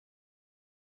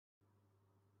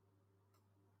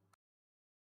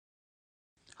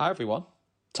Hi everyone,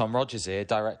 Tom Rogers here,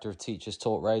 Director of Teachers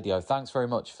Talk Radio. Thanks very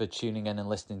much for tuning in and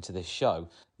listening to this show.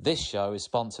 This show is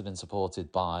sponsored and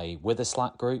supported by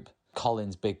Witherslack Group,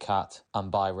 Collins Big Cat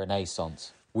and by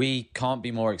Renaissance. We can't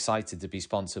be more excited to be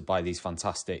sponsored by these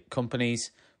fantastic companies.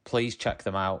 Please check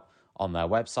them out on their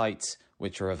websites,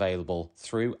 which are available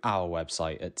through our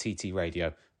website at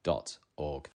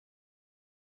ttradio.org.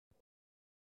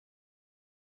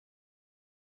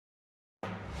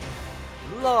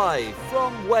 Live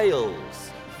from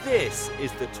Wales, this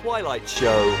is The Twilight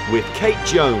Show with Kate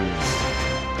Jones.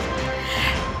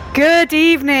 Good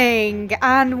evening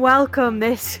and welcome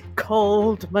this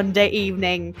cold Monday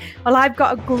evening. Well, I've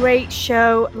got a great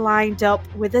show lined up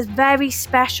with a very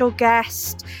special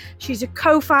guest. She's a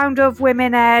co-founder of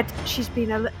Women Ed. She's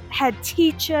been a head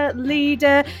teacher,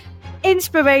 leader,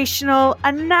 inspirational,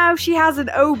 and now she has an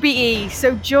OBE.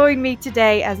 So join me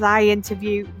today as I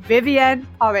interview Vivienne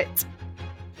Porritt.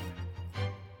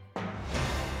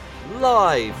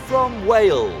 Live from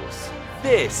Wales,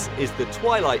 this is The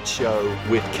Twilight Show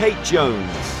with Kate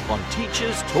Jones on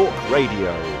Teachers Talk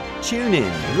Radio. Tune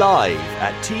in live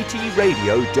at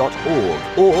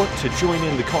ttradio.org, or to join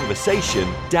in the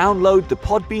conversation, download the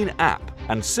Podbean app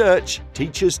and search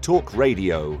Teachers Talk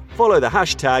Radio. Follow the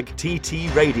hashtag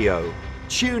TTRadio.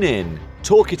 Tune in,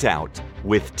 talk it out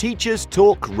with Teachers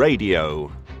Talk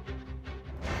Radio.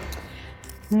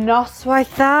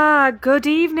 Noswaith. Good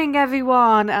evening,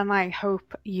 everyone, and I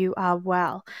hope you are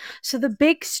well. So the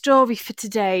big story for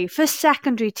today, for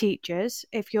secondary teachers,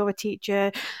 if you're a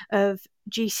teacher of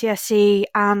GCSE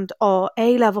and or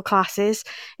A-level classes,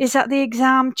 is that the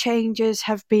exam changes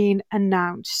have been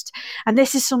announced. And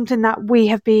this is something that we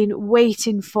have been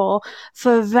waiting for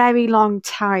a very long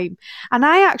time. And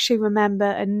I actually remember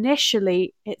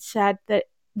initially it said that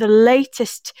the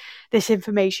latest this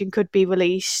information could be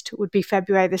released would be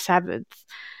February the 7th.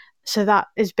 So that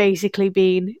has basically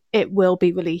been, it will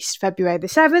be released February the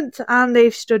 7th, and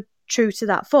they've stood true to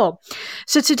that form.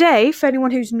 So today, for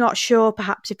anyone who's not sure,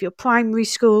 perhaps if you're primary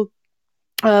school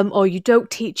or you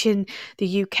don't teach in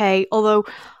the UK, although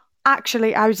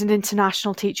actually I was an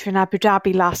international teacher in Abu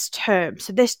Dhabi last term,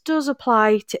 so this does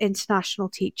apply to international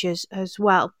teachers as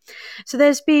well. So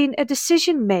there's been a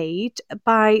decision made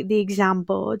by the exam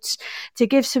boards to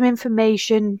give some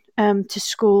information to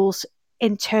schools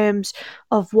in terms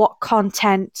of what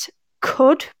content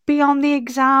could be on the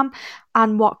exam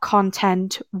and what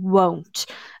content won't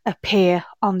appear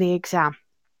on the exam.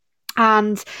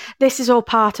 And this is all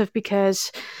part of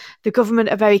because the government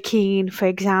are very keen for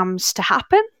exams to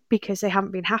happen, because they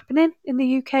haven't been happening in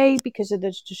the UK because of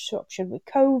the disruption with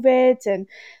COVID, and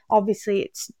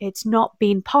obviously it's not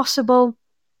been possible.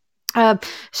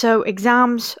 So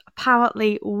exams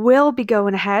apparently will be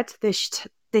going ahead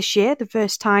this year, the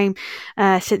first time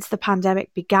since the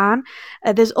pandemic began.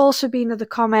 There's also been other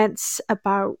comments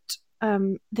about,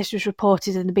 this was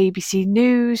reported in the BBC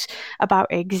News, about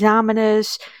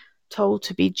examiners told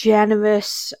to be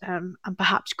generous, and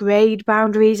perhaps grade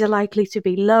boundaries are likely to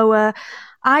be lower.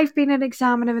 I've been an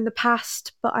examiner in the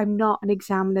past, but I'm not an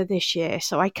examiner this year,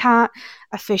 so I can't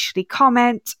officially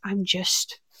comment. I'm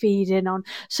just feeding on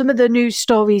some of the news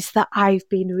stories that I've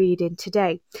been reading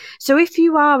today. So if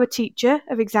you are a teacher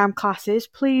of exam classes,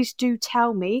 please do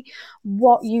tell me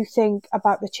what you think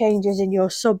about the changes in your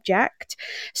subject.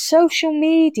 Social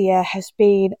media has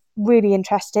been really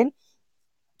interesting.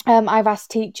 I've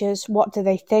asked teachers what do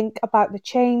they think about the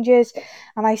changes,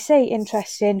 and I say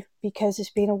interesting because there's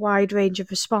been a wide range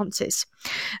of responses.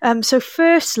 So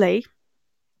firstly,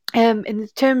 in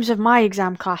terms of my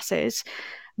exam classes,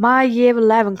 my year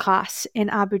 11 class in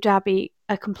Abu Dhabi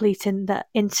are completing the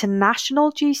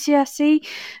international GCSE,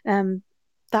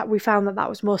 that we found that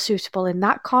was more suitable in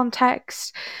that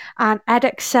context, and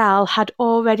Edexcel had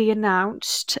already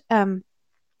announced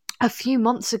a few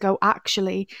months ago,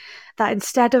 actually, that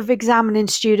instead of examining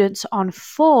students on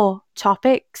 4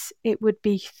 topics, it would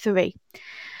be 3.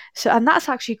 So, and that's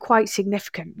actually quite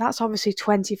significant. That's obviously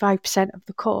 25% of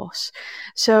the course.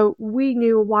 So we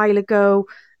knew a while ago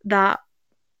that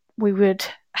we would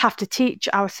have to teach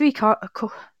our 3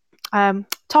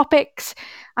 topics,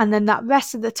 and then that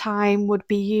rest of the time would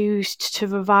be used to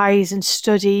revise and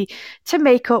study to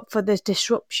make up for the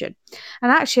disruption.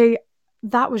 And actually,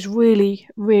 that was really,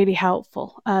 really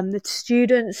helpful. The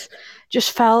students just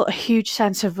felt a huge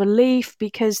sense of relief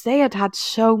because they had had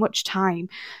so much time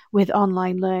with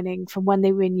online learning from when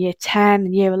they were in year 10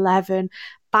 and year 11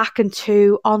 back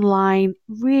into online,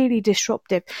 really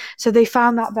disruptive. So they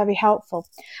found that very helpful.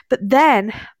 But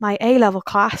then my A-level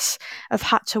class have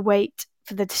had to wait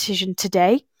for the decision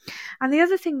today. And the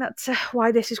other thing that's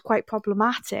why this is quite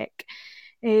problematic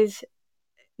is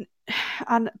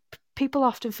and people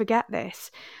often forget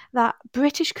this, that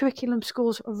British curriculum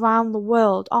schools around the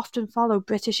world often follow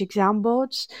British exam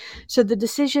boards. So the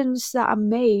decisions that are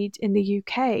made in the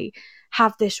UK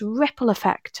have this ripple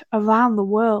effect around the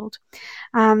world.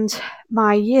 And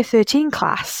my year 13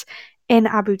 class in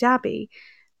Abu Dhabi,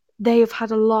 they have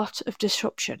had a lot of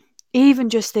disruption. Even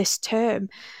just this term,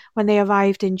 when they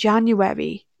arrived in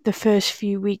January, the first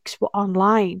few weeks were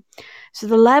online. So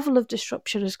the level of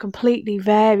disruption has completely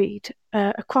varied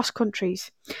across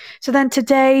countries. So then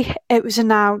today it was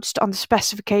announced on the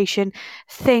specification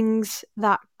things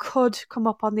that could come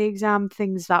up on the exam,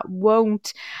 things that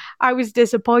won't. I was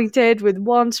disappointed with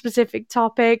one specific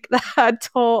topic that I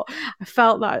taught. I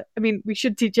felt that, we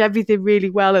should teach everything really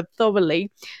well and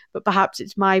thoroughly, but perhaps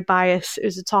it's my bias. It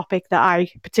was a topic that I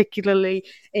particularly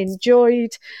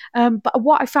enjoyed. But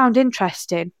what I found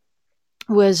interesting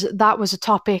was a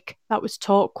topic that was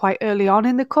taught quite early on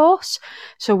in the course.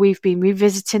 So we've been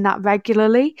revisiting that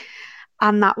regularly,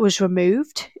 and that was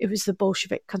removed. It was the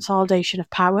Bolshevik consolidation of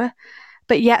power.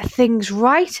 But yet things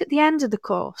right at the end of the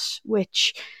course,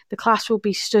 which the class will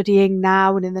be studying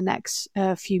now and in the next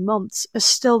few months, are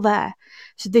still there.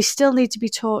 So they still need to be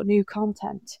taught new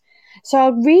content. So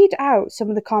I'll read out some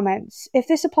of the comments. If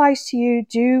this applies to you,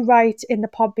 do write in the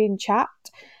Podbean chat.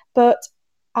 But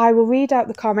I will read out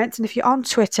the comments, and if you're on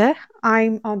Twitter,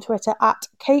 I'm on Twitter at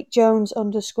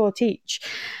KateJones_teach,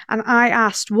 and I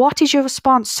asked, what is your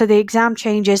response to the exam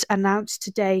changes announced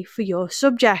today for your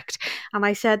subject? And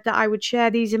I said that I would share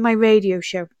these in my radio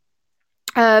show.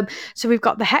 So we've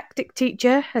got the hectic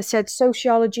teacher has said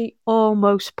sociology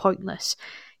almost pointless.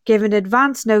 Given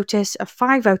advance notice of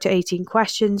 5 out of 18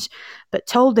 questions, but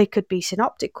told they could be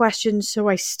synoptic questions, so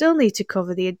I still need to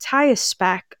cover the entire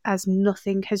spec as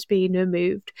nothing has been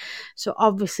removed. So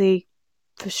obviously,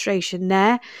 frustration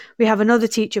there. We have another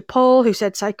teacher, Paul, who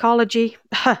said psychology.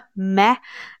 Meh.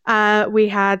 We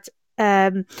had...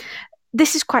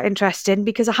 this is quite interesting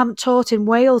because I haven't taught in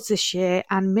Wales this year,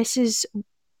 and Mrs.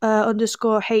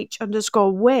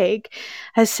 _H_Wig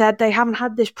has said they haven't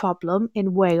had this problem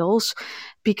in Wales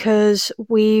because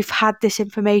we've had this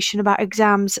information about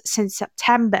exams since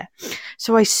September.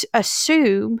 So I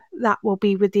assume that will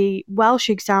be with the Welsh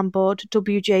Exam Board,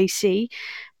 WJC,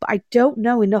 but I don't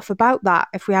know enough about that.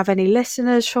 If we have any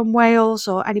listeners from Wales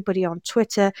or anybody on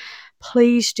Twitter,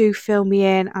 please do fill me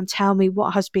in and tell me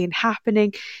what has been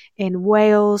happening in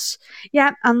Wales.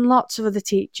 Yeah, and lots of other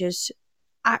teachers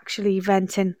actually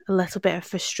venting a little bit of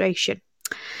frustration.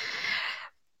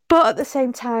 But at the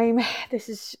same time, this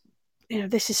is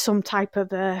some type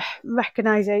of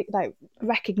recognition,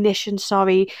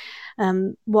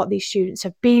 what these students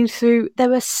have been through.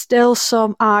 There are still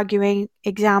some arguing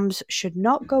exams should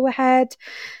not go ahead,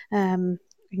 in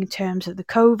terms of the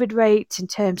COVID rates, in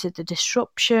terms of the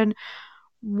disruption.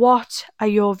 What are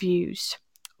your views?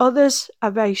 Others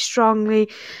are very strongly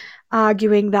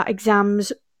arguing that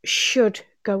exams should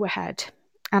go ahead.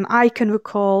 And I can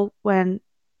recall when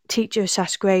teacher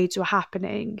assessed grades were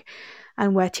happening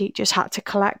and where teachers had to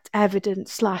collect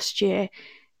evidence last year.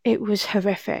 It was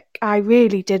horrific. I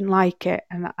really didn't like it.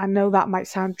 And I know that might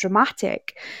sound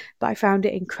dramatic, but I found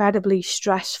it incredibly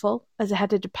stressful as a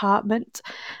head of department.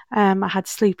 I had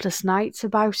sleepless nights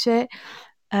about it.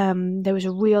 There was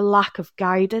a real lack of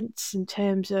guidance in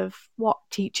terms of what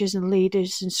teachers and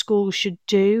leaders in schools should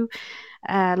do,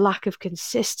 lack of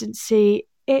consistency.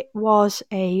 It was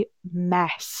a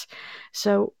mess.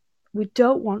 So we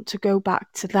don't want to go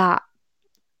back to that.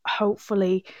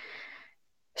 Hopefully,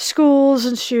 schools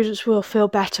and students will feel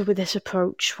better with this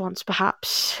approach once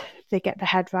perhaps they get their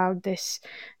head around this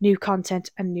new content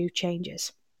and new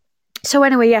changes. So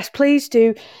anyway, yes, please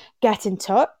do get in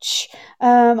touch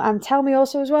and tell me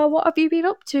also as well, what have you been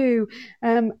up to?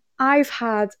 I've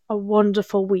had a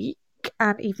wonderful week,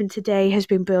 and even today has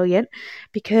been brilliant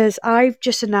because I've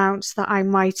just announced that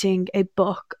I'm writing a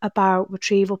book about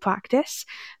retrieval practice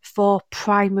for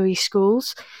primary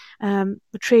schools.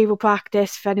 Retrieval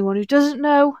practice, for anyone who doesn't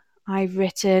know, I've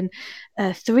written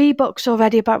 3 books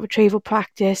already about retrieval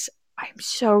practice. I'm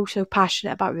so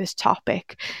passionate about this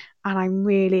topic, and I'm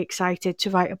really excited to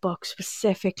write a book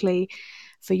specifically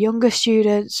for younger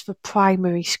students, for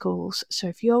primary schools. So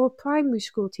if you're a primary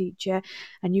school teacher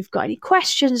and you've got any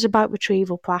questions about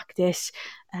retrieval practice,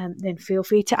 then feel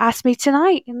free to ask me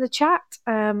tonight in the chat,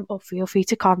 or feel free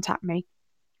to contact me.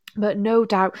 But no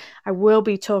doubt I will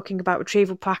be talking about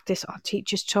retrieval practice on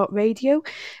Teachers Talk Radio,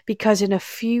 because in a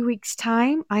few weeks'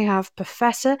 time I have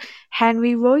Professor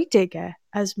Henry Roediger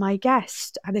as my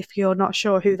guest. And if you're not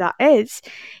sure who that is,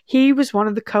 he was one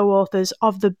of the co-authors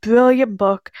of the brilliant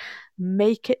book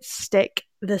Make It Stick: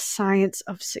 The Science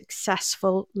of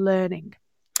Successful Learning.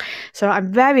 So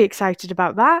I'm very excited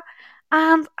about that.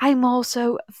 And I'm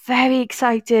also very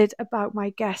excited about my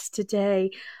guest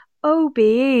today,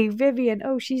 OBE, Vivian.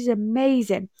 Oh, she's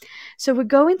amazing. So we're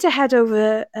going to head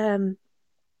over and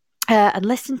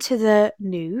listen to the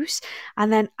news.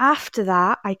 And then after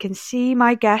that, I can see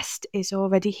my guest is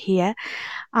already here.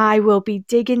 I will be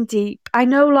digging deep. I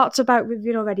know lots about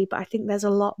Vivian already, but I think there's a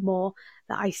lot more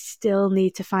that I still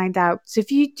need to find out. So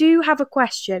if you do have a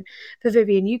question for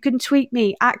Vivian, you can tweet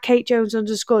me at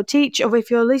 @KateJones_teach, or if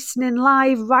you're listening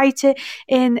live, write it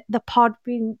in the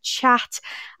Podbean chat,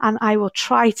 and I will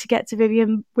try to get to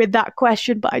Vivian with that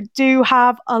question, but I do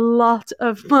have a lot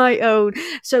of my own.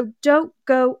 So don't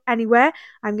go anywhere.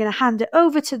 I'm going to hand it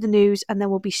over to the news, and then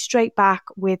we'll be straight back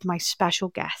with my special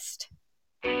guest.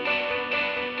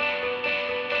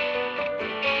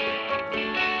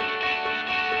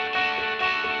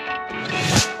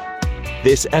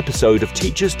 This episode of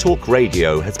Teachers Talk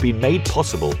Radio has been made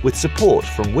possible with support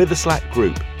from Witherslack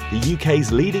Group, the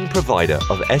UK's leading provider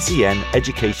of SEN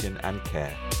education and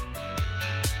care.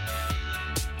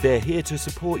 They're here to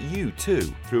support you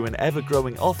too through an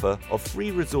ever-growing offer of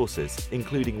free resources,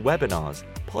 including webinars,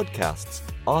 podcasts,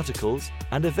 articles,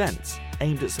 and events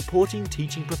aimed at supporting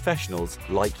teaching professionals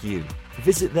like you.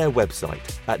 Visit their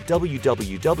website at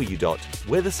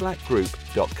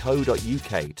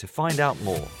www.witherslackgroup.co.uk to find out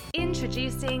more.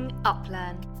 Introducing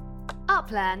UpLearn.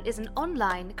 UpLearn is an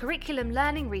online curriculum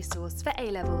learning resource for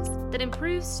A-levels that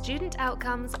improves student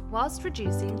outcomes whilst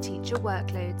reducing teacher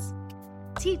workloads.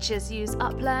 Teachers use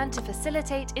UpLearn to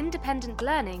facilitate independent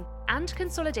learning and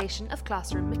consolidation of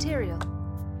classroom material.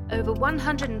 Over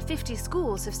 150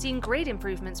 schools have seen grade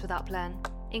improvements with UpLearn,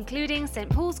 including St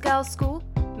Paul's Girls' School,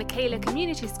 Michaela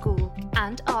Community School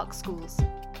and ARC schools.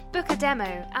 Book a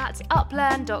demo at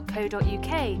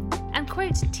uplearn.co.uk and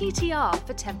quote TTR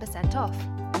for 10% off.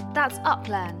 That's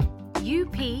UpLearn,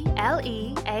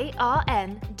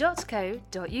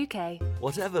 uplearn.co.uk.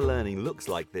 Whatever learning looks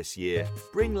like this year,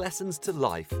 bring lessons to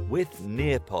life with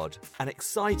Nearpod. An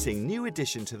exciting new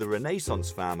addition to the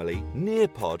Renaissance family,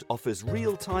 Nearpod offers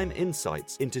real-time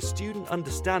insights into student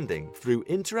understanding through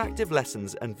interactive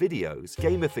lessons and videos,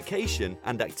 gamification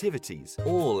and activities,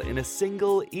 all in a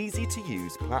single,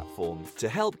 easy-to-use platform. To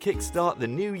help kickstart the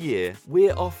new year,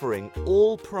 we're offering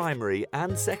all primary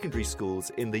and secondary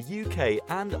schools in the UK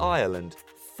and Ireland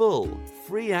full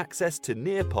free access to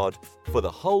Nearpod for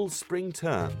the whole spring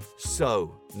term.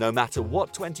 So, no matter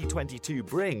what 2022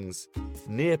 brings,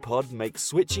 Nearpod makes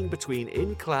switching between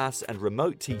in-class and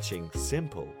remote teaching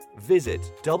simple. Visit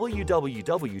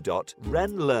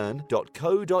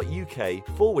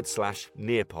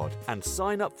www.renlearn.co.uk/Nearpod and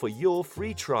sign up for your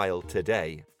free trial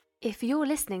today. If you're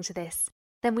listening to this,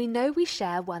 then we know we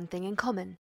share one thing in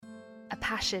common: a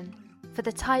passion for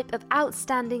the type of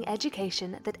outstanding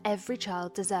education that every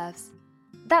child deserves.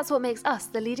 That's what makes us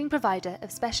the leading provider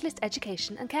of specialist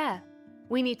education and care.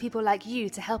 We need people like you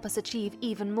to help us achieve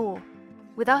even more.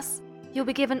 With us, you'll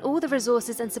be given all the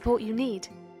resources and support you need,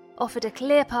 offered a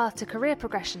clear path to career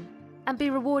progression, and be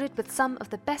rewarded with some of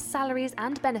the best salaries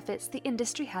and benefits the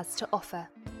industry has to offer.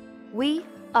 We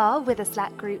are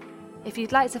Witherslack Group. If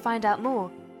you'd like to find out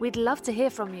more, we'd love to hear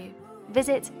from you.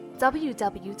 Visit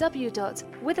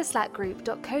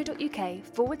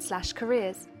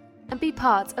www.witherslackgroup.co.uk/careers and be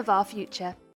part of our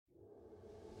future.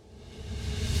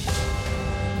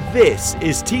 This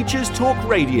is Teachers Talk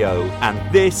Radio,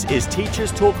 and this is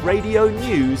Teachers Talk Radio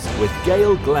News with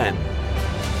Gail Glenn.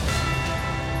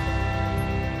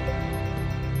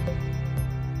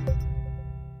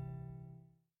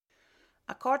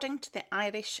 According to the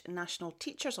Irish National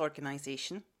Teachers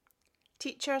Organisation,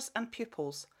 teachers and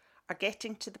pupils are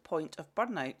getting to the point of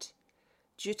burnout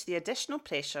due to the additional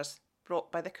pressures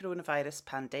brought by the coronavirus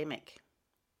pandemic.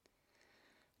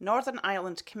 Northern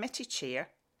Ireland Committee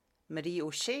Chair Marie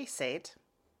O'Shea said,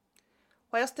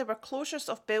 "Whilst there were closures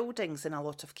of buildings in a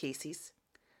lot of cases,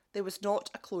 there was not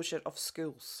a closure of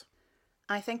schools.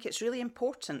 I think it's really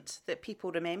important that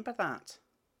people remember that.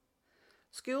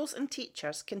 Schools and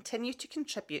teachers continue to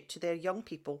contribute to their young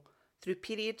people through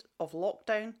period of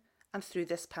lockdown and through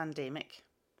this pandemic."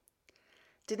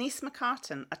 Denise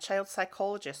McCartan, a child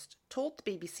psychologist, told the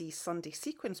BBC's Sunday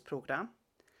Sequence programme,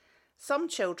 "Some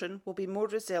children will be more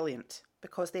resilient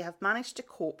because they have managed to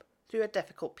cope through a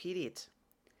difficult period.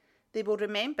 They will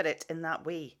remember it in that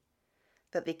way,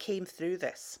 that they came through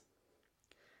this.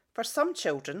 For some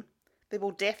children, they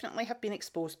will definitely have been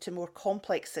exposed to more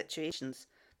complex situations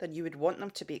than you would want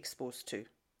them to be exposed to.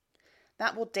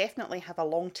 That will definitely have a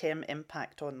long-term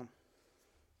impact on them."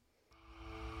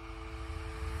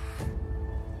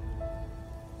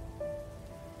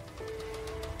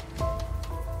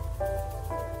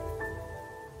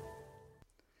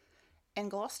 In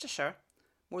Gloucestershire,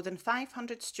 more than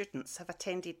 500 students have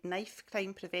attended knife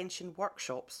crime prevention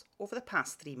workshops over the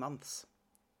past 3 months.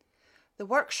 The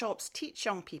workshops teach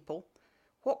young people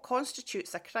what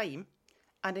constitutes a crime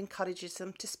and encourages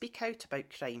them to speak out about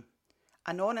crime,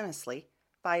 anonymously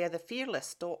via the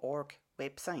fearless.org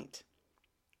website.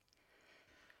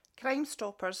 Crime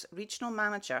Stoppers Regional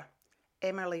Manager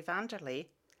Emily Vanderley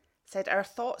said, "Our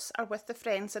thoughts are with the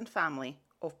friends and family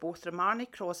of both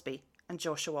Ramarni Crosby and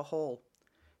Joshua Hall,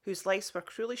 whose lives were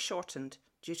cruelly shortened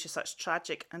due to such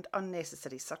tragic and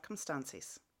unnecessary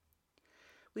circumstances.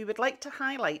 We would like to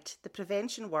highlight the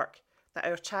prevention work that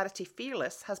our charity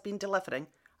Fearless has been delivering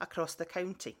across the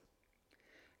county.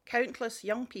 Countless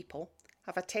young people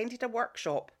have attended a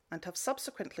workshop and have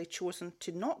subsequently chosen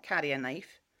to not carry a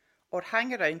knife or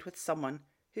hang around with someone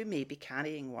who may be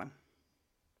carrying one."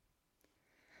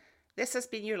 This has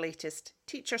been your latest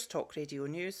Teachers Talk Radio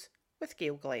News with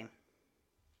Gail Glenn.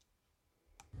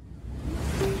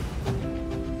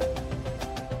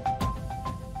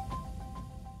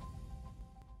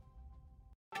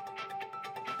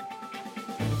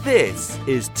 This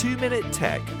is 2 Minute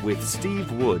Tech with Steve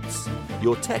Woods,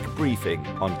 your tech briefing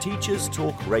on Teachers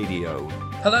Talk Radio.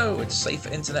 Hello, it's Safer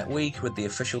Internet Week, with the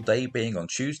official day being on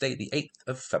Tuesday the 8th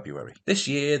of February. This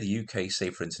year, the UK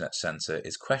Safer Internet Centre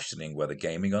is questioning whether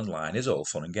gaming online is all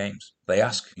fun and games. They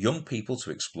ask young people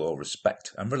to explore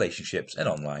respect and relationships in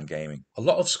online gaming. A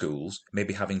lot of schools may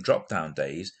be having drop-down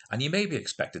days, and you may be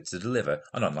expected to deliver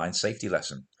an online safety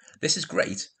lesson. This is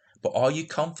great, but are you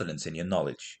confident in your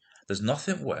knowledge? There's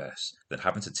nothing worse than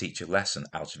having to teach a lesson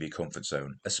out of your comfort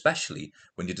zone, especially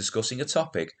when you're discussing a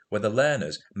topic where the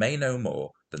learners may know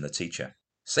more than the teacher.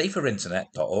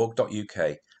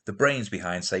 Saferinternet.org.uk, the brains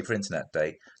behind Safer Internet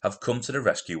Day, have come to the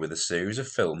rescue with a series of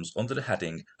films under the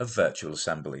heading of virtual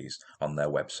assemblies on their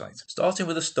website, starting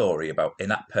with a story about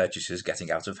in-app purchases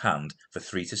getting out of hand for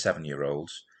 3 to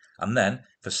 7-year-olds, and then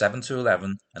for 7 to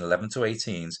 11 and 11 to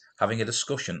 18s having a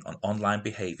discussion on online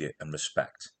behaviour and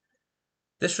respect.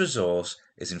 This resource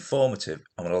is informative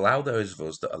and will allow those of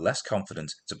us that are less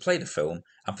confident to play the film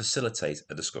and facilitate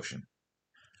a discussion.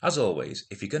 As always,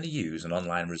 if you're going to use an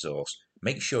online resource,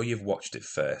 make sure you've watched it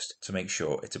first to make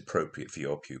sure it's appropriate for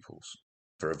your pupils.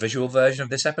 For a visual version of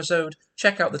this episode,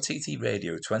 check out the TT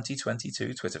Radio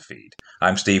 2022 Twitter feed.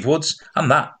 I'm Steve Woods,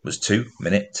 and that was 2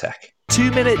 Minute Tech.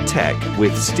 2 Minute Tech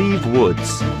with Steve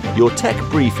Woods, your tech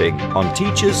briefing on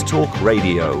Teachers Talk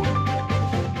Radio.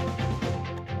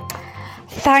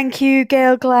 Thank you,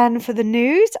 Gail Glenn, for the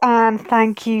news, and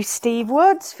thank you, Steve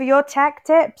Woods, for your tech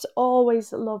tips.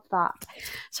 Always love that.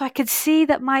 So I can see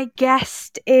that my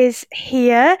guest is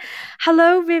here.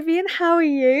 Hello, Vivian. How are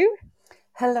you?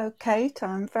 Hello, Kate.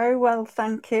 I'm very well,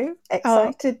 thank you.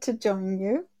 Excited to join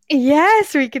you.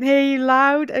 Yes, we can hear you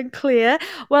loud and clear.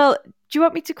 Well, do you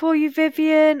want me to call you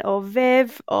Vivian or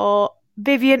Viv or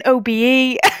Vivian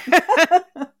OBE?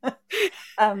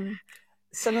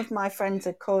 Some of my friends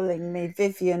are calling me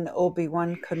Vivian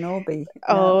Obi-Wan Kenobi.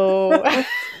 Oh.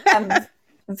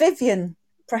 Vivian,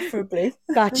 preferably.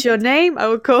 That's your name. I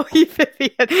will call you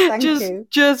Vivian. Thank you.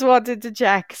 Just wanted to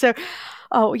check. So,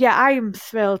 I am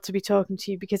thrilled to be talking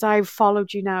to you because I've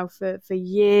followed you now for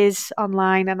years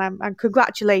online, and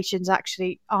congratulations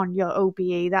actually on your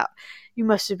OBE. That you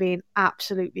must have been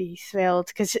absolutely thrilled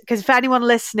because for anyone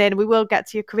listening, we will get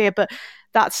to your career, but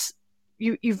that's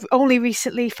you've only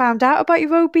recently found out about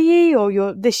your OBE,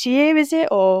 or this year, is it?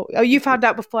 Or you found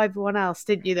out before everyone else,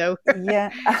 didn't you, though?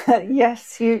 Yeah,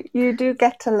 yes, you do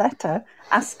get a letter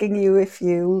asking you if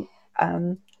you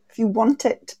want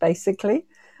it, basically.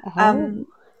 Uh-huh.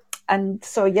 And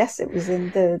so, yes, it was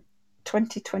in the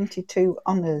 2022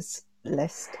 honours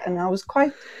list, and I was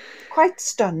quite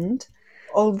stunned,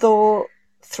 although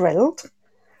thrilled.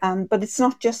 But it's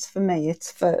not just for me;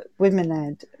 it's for Women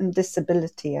Ed and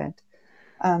Disability Ed.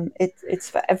 It's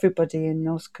for everybody in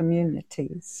those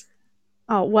communities.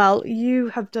 Oh, well, you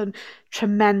have done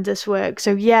tremendous work.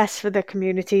 So yes, for the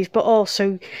communities, but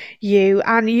also you.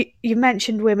 And you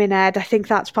mentioned Women Ed. I think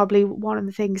that's probably one of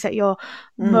the things that you're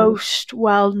most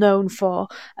well known for.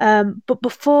 But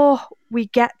before we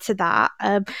get to that,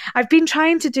 I've been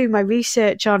trying to do my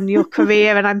research on your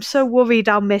career, and I'm so worried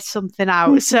I'll miss something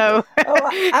out. So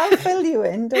I'll fill you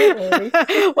in, don't worry.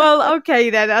 Well, okay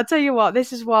then. I'll tell you what.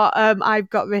 This is what I've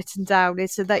got written down.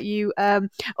 Is so that you. And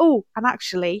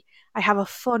actually, I have a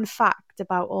fun fact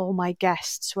about all my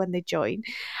guests when they join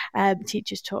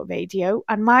Teachers Talk Radio.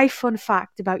 And my fun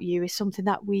fact about you is something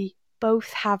that we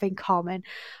both have in common.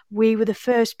 We were the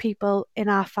first people in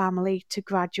our family to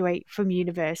graduate from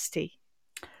university.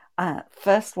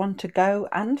 First one to go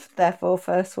and therefore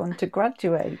first one to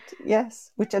graduate.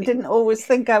 Yes, which I didn't always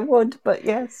think I would, but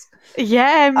yes.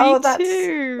 Yeah, me too.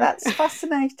 too. That's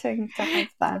fascinating to have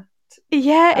that.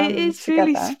 Yeah, it is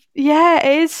really, together. yeah,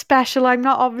 it is special. I'm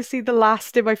not obviously the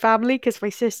last in my family because my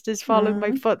sisters followed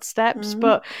my Mm. footsteps,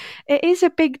 but it is a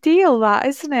big deal, that,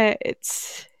 isn't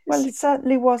it? Well, it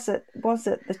certainly was at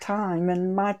the time,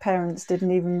 and my parents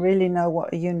didn't even really know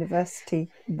what a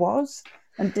university was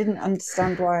and didn't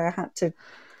understand why I had to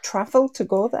travel to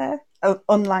go there,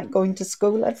 unlike going to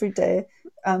school every day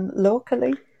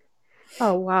locally.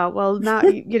 Oh wow! Well, now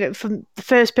from the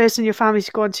first person in your family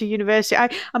to go on to university, I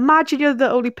imagine you're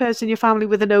the only person in your family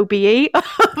with an OBE.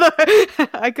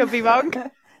 I could be wrong.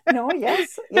 No,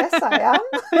 yes, I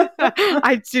am.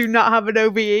 I do not have an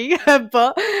OBE,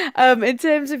 but in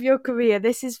terms of your career,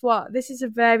 this is a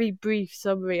very brief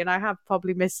summary, and I have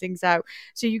probably missed things out.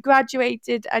 So you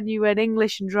graduated, and you were an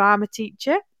English and drama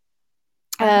teacher.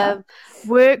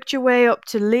 Worked your way up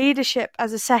to leadership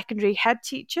as a secondary head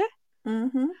teacher.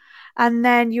 Mm-hmm. And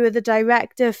then you were the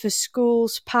director for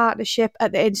schools partnership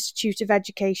at the Institute of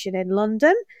Education in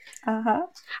London.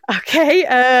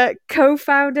 Okay.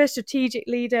 Co-founder, strategic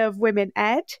leader of Women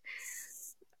Ed.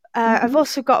 I've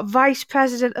also got vice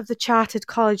president of the Chartered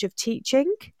College of Teaching.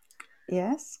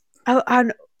 Yes. Oh,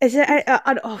 and is it?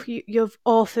 You've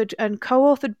authored and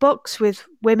co-authored books with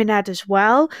Women Ed as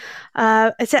well.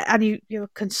 Is it? And you're a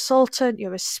consultant.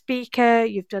 You're a speaker.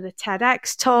 You've done a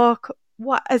TEDx talk.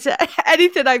 What is it?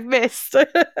 Anything I've missed?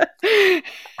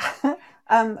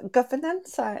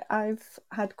 Governance. I've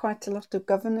had quite a lot of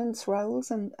governance roles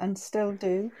and still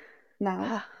do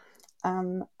now.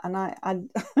 And I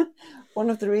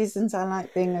one of the reasons I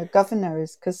like being a governor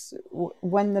is because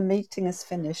when the meeting is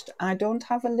finished, I don't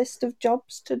have a list of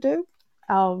jobs to do.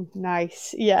 Oh,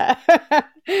 nice. Yeah.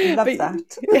 Love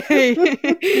that.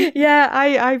 Yeah,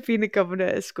 I've been a governor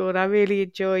at school and I really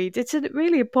enjoyed it. It's a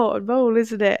really important role,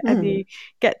 isn't it? And you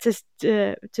get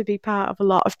to be part of a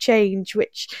lot of change,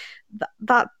 which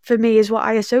that for me is what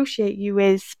I associate you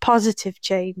with. Positive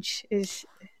change is...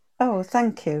 Oh,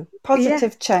 thank you.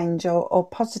 Positive change or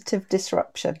positive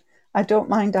disruption. I don't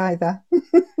mind either.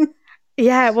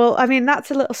 Yeah, well, I mean,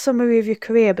 that's a little summary of your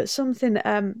career, but something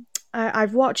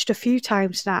I've watched a few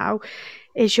times now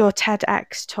is your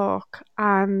TEDx talk,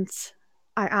 and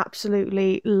I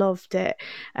absolutely loved it.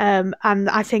 And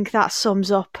I think that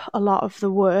sums up a lot of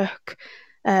the work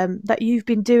that you've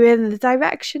been doing and the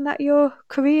direction that your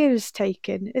career has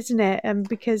taken, isn't it?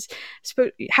 Because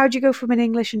how do you go from an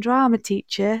English and drama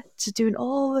teacher to doing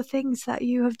all the things that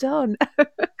you have done?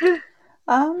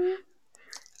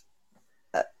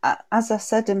 As I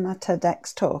said in my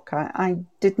TEDx talk, I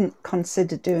didn't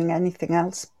consider doing anything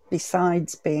else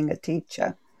besides being a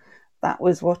teacher. That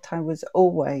was what I was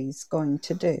always going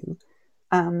to do,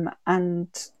 and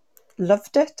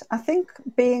loved it. I think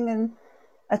being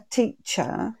a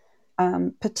teacher,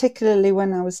 particularly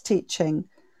when I was teaching,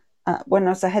 when I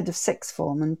was a head of sixth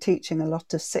form and teaching a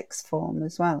lot of sixth form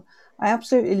as well, I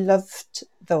absolutely loved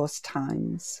those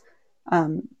times.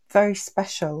 Very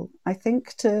special, I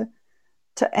think, to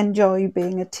enjoy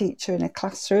being a teacher in a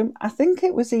classroom. I think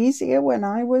it was easier when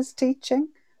I was teaching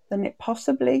than it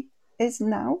possibly is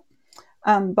now.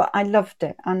 But I loved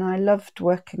it, and I loved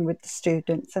working with the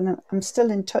students, and I'm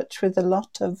still in touch with a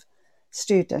lot of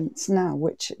students now,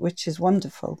 which is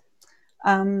wonderful.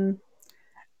 But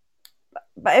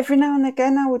every now and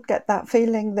again I would get that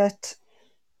feeling that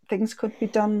things could be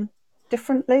done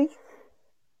differently,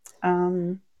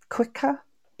 quicker,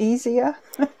 easier.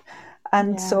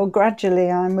 And so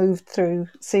gradually I moved through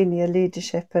senior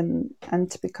leadership and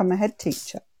to become a head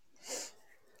teacher.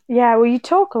 Yeah, well, you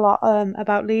talk a lot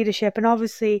about leadership, and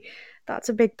obviously that's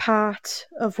a big part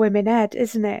of Women Ed,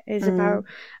 isn't it? Is about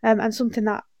and something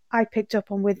that I picked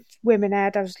up on with Women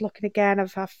Ed. I was looking again.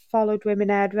 I've followed Women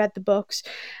Ed, read the books,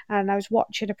 and I was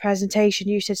watching a presentation.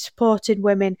 You said supporting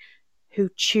women who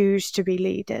choose to be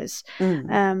leaders,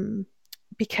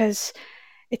 because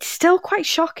it's still quite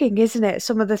shocking, isn't it?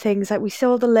 Some of the things, like we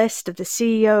saw the list of the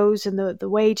CEOs and the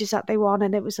wages that they want,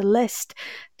 and it was a list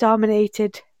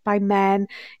dominated by men.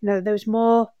 There was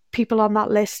more people on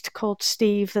that list called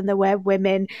Steve than there were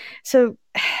women. So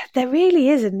there really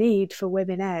is a need for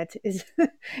Women Ed. Is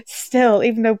still,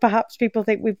 even though perhaps people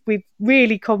think we've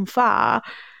really come far,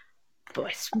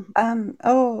 but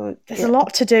there's a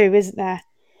lot to do, isn't there?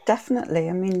 Definitely.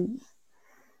 I mean,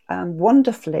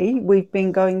 wonderfully, we've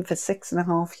been going for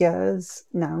 6.5 years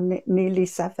now, nearly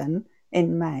 7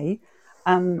 in May,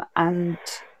 and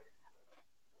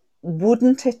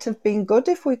wouldn't it have been good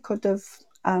if we could have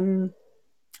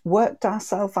worked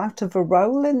ourselves out of a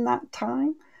role in that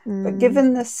time? But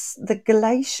given this, the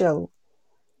glacial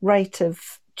rate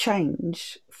of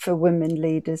change for women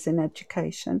leaders in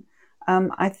education,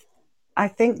 I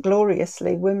think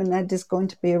gloriously Women Ed is going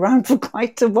to be around for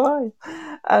quite a while.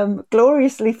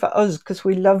 Gloriously for us, because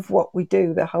we love what we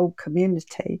do, the whole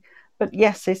community. But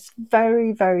yes, it's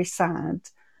very, very sad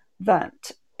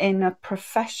that in a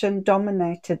profession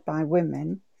dominated by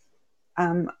women,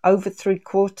 over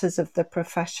 3/4 of the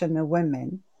profession are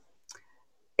women.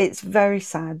 It's very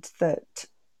sad that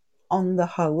on the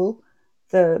whole,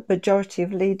 the majority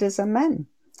of leaders are men.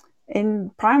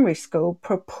 In primary school,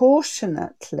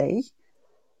 proportionately,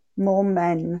 more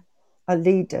men are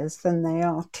leaders than they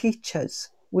are teachers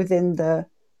within the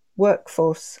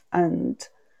workforce. And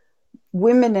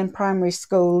women in primary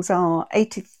schools are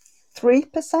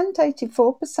 83%,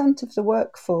 84% of the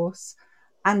workforce,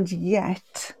 and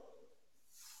yet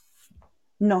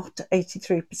not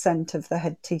 83% of the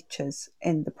head teachers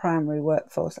in the primary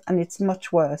workforce. And it's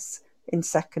much worse in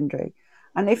secondary.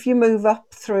 And if you move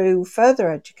up through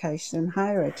further education and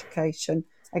higher education,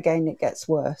 again, it gets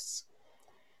worse.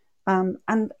 And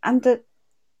that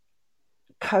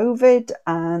COVID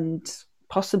and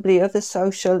possibly other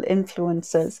social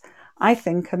influences, I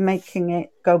think, are making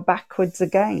it go backwards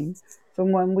again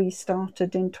from when we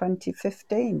started in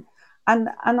 2015. And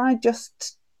I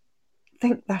just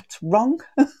think that's wrong.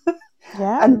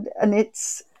 Yeah. And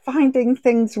it's finding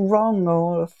things wrong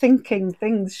or thinking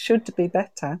things should be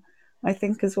better, I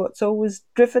think, is what's always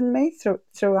driven me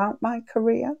throughout my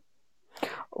career.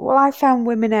 Well, I found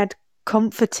Women Ed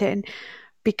comforting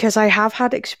because I have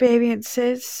had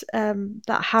experiences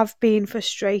that have been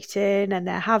frustrating, and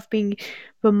there have been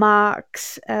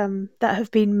remarks that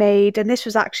have been made. And this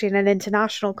was actually in an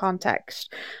international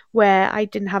context where I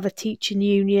didn't have a teaching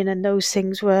union and those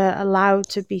things were allowed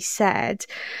to be said.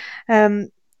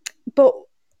 But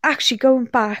actually, going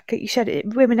back, you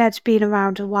said Women Ed's been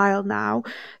around a while now.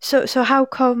 So how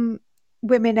come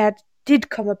Women Ed did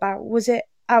come about? Was it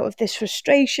out of this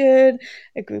frustration,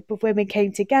 a group of women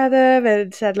came together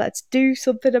and said, let's do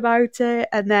something about it?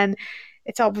 And then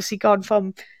it's obviously gone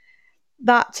from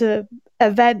that to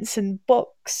events and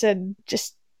books and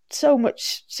just so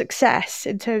much success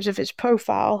in terms of its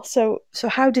profile. So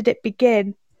how did it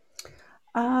begin?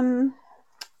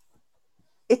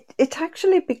 It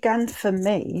actually began for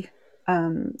me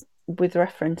with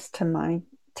reference to my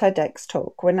TEDx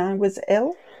talk when I was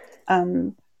ill,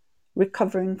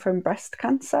 recovering from breast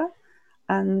cancer,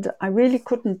 and I really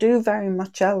couldn't do very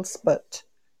much else but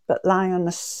lie on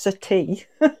a settee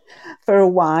for a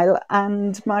while,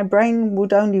 and my brain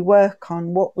would only work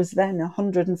on what was then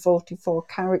 144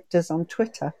 characters on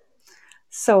Twitter.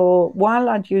 So while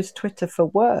I'd used Twitter for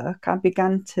work, I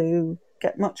began to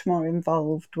get much more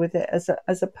involved with it as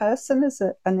a person, as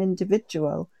an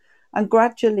individual, and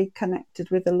gradually connected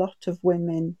with a lot of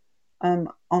women,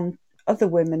 on other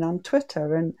women on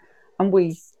Twitter, and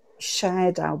we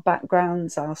shared our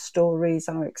backgrounds, our stories,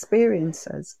 our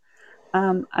experiences.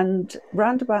 And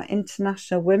round about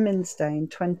International Women's Day in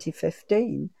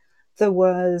 2015, there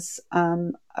was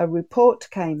a report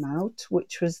came out,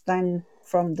 which was then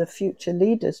from the Future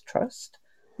Leaders Trust,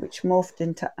 which morphed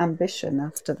into Ambition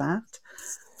after that,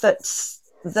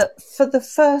 that for the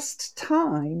first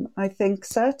time, I think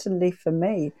certainly for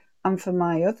me and for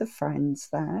my other friends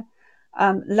there,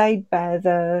 laid bare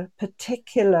the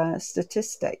particular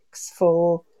statistics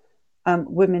for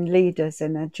women leaders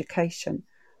in education.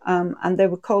 And they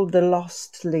were called the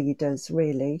lost leaders,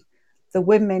 really, the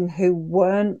women who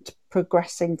weren't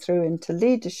progressing through into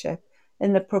leadership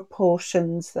in the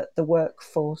proportions that the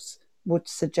workforce would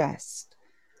suggest.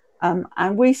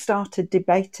 And we started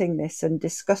debating this and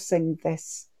discussing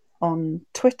this on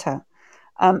Twitter,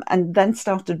 and then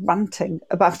started ranting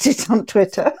about it on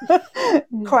Twitter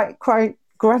quite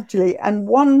gradually. And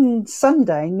one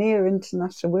Sunday near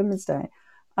International Women's Day,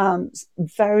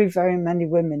 very, very many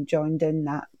women joined in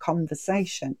that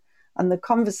conversation. And the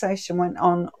conversation went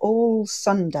on all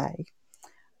Sunday,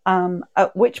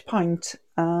 at which point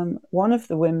one of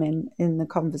the women in the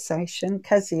conversation,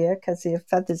 Kezia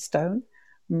Featherstone,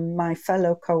 my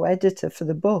fellow co-editor for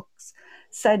the books,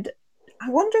 said, I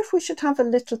wonder if we should have a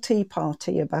little tea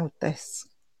party about this.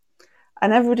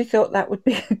 And everybody thought that would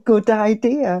be a good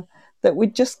idea, that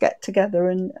we'd just get together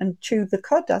and chew the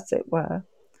cud, as it were.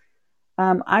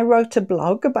 I wrote a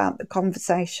blog about the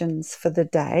conversations for the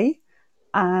day,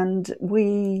 and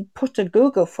we put a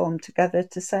Google form together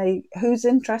to say, who's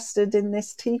interested in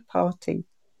this tea party?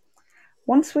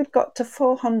 Once we'd got to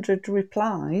 400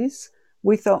 replies,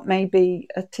 we thought maybe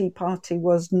a tea party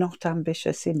was not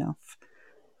ambitious enough.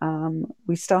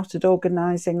 We started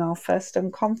organising our first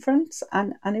conference,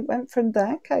 and it went from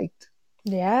there, Kate.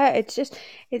 Yeah,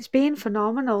 it's been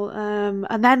phenomenal.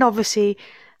 And then obviously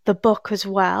the book as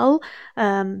well.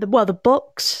 The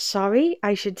books, sorry,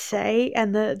 I should say,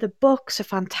 and the books are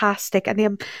fantastic,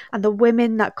 and the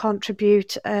women that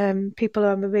contribute, people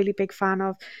I'm a really big fan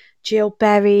of. Jill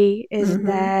Berry is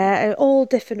there, all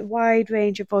different, wide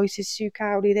range of voices. Sue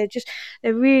Cowley,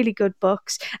 they're really good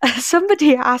books.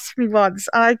 Somebody asked me once,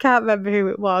 and I can't remember who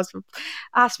it was,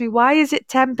 asked me, why is it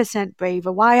 10%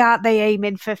 braver? Why aren't they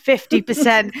aiming for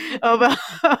 50% of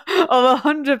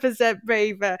 100%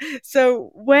 braver? So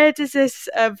where does this,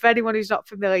 for anyone who's not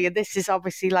familiar, this is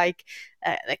obviously like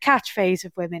the catchphrase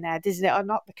of Women Ed, isn't it? Or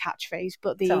not the catchphrase,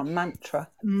 but the mantra.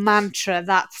 Mantra,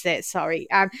 that's it, sorry.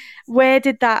 And where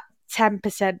did that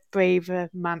 10% braver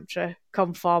mantra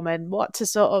come from, and what's a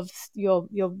sort of your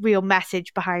real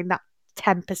message behind that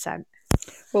 10%?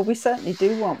 Well, we certainly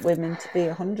do want women to be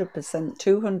 100%,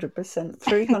 200%,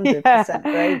 300%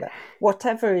 braver,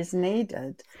 whatever is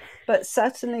needed. But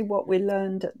certainly what we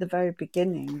learned at the very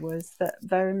beginning was that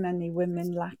very many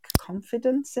women lack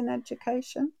confidence in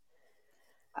education.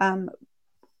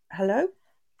 Hello?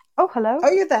 Oh, hello.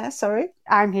 Are you there? Sorry.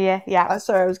 I'm here, yeah. Oh,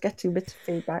 sorry, I was getting a bit of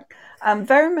feedback.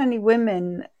 Very many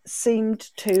women seemed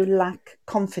to lack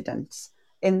confidence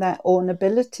in their own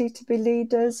ability to be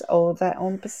leaders or their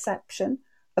own perception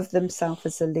of themselves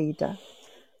as a leader.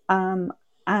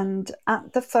 And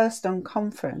at the First On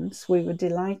conference, we were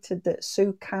delighted that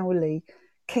Sue Cowley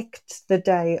kicked the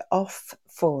day off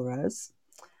for us.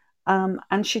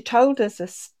 And she told us a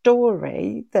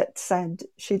story that said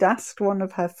she'd asked one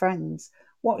of her friends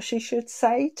what she should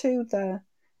say to the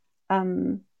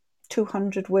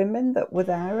 200 women that were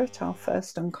there at our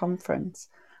First On conference.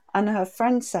 And her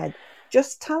friend said,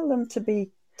 just tell them to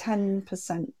be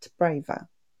 10% braver.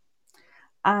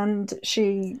 And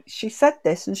she said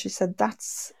this, and she said,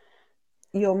 that's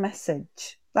your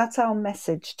message. That's our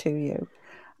message to you.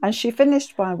 And she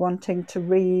finished by wanting to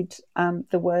read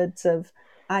the words of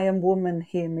I Am Woman,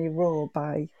 Hear Me Roar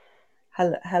by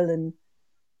Helen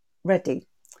Reddy.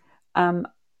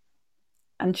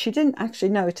 And she didn't actually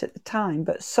know it at the time,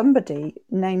 but somebody,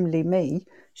 namely me,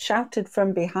 shouted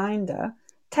from behind her,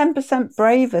 10%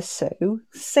 braver, Sue,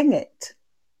 sing it.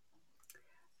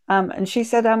 And she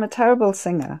said, I'm a terrible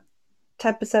singer,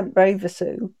 10% braver,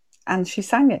 Sue. And she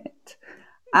sang it.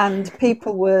 And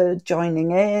people were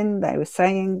joining in, they were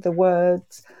saying the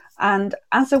words. And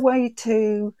as a way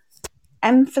to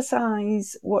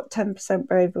emphasize what 10%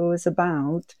 braver was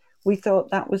about, we thought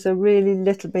that was a really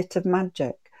little bit of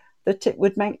magic, that it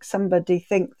would make somebody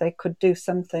think they could do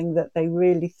something that they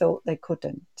really thought they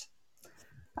couldn't.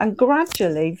 And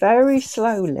gradually, very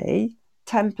slowly,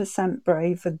 10%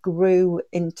 braver grew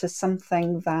into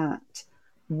something that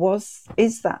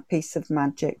is that piece of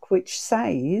magic, which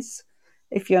says,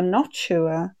 if you're not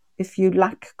sure, if you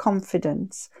lack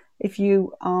confidence, if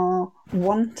you are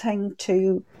wanting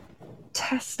to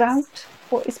test out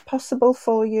what is possible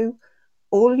for you,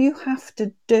 all you have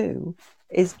to do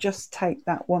is just take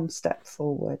that one step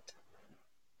forward.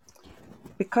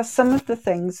 Because some of the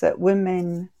things that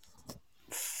women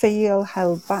feel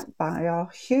held back by are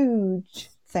huge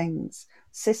things.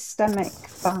 Systemic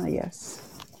bias.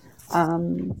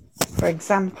 For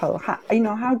example,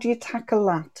 how do you tackle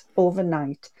that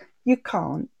overnight? You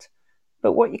can't.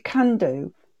 But what you can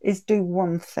do is do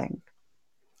one thing.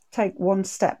 Take one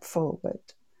step forward.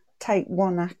 Take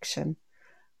one action.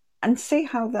 And see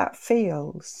how that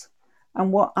feels.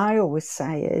 And what I always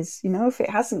say is, if it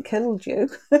hasn't killed you,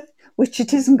 which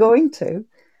it isn't going to,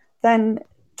 then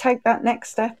take that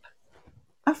next step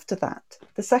after that,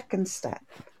 the second step,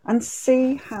 and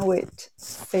see how it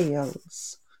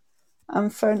feels.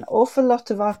 And for an awful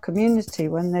lot of our community,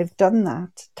 when they've done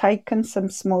that, taken some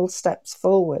small steps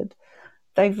forward,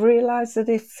 they've realised that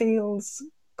it feels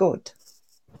good.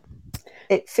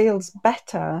 It feels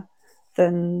better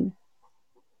than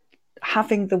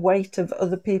having the weight of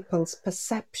other people's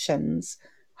perceptions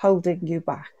holding you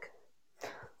back.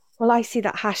 Well, I see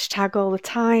that hashtag all the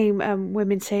time,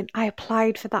 women saying, I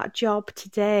applied for that job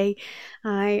today,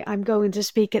 I'm going to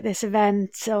speak at this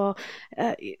event, or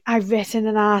I've written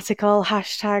an article,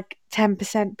 hashtag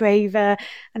 10% braver.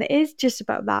 And it is just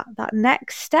about that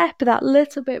next step, that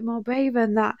little bit more braver,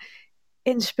 and that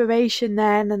inspiration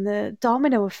then, and the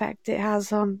domino effect it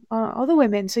has on other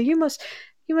women. So you must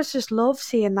just love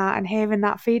seeing that and hearing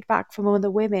that feedback from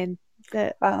other women.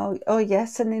 Oh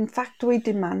yes, and in fact we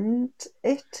demand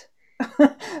it.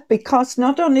 Because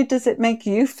not only does it make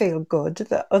you feel good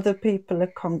that other people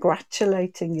are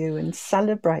congratulating you and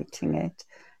celebrating it,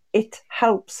 it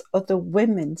helps other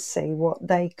women see what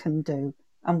they can do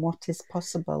and what is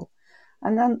possible.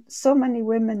 And then so many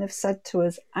women have said to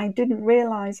us, I didn't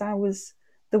realise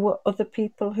there were other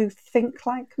people who think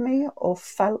like me or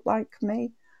felt like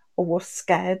me or were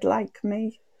scared like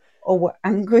me or were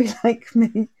angry like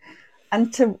me.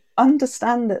 And to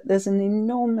understand that there's an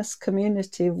enormous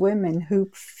community of women who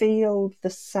feel the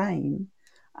same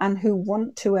and who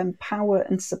want to empower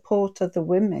and support other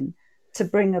women to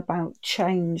bring about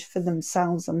change for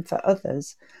themselves and for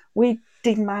others. We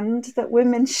demand that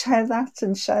women share that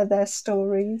and share their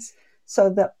stories so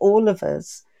that all of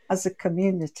us as a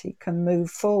community can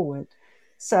move forward.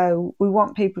 So we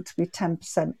want people to be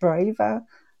 10% braver,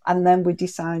 and then we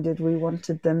decided we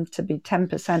wanted them to be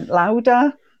 10%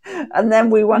 louder, and then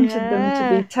we wanted them to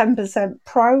be 10%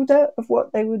 prouder of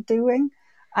what they were doing.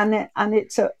 And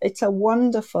it's a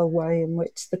wonderful way in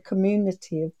which the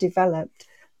community have developed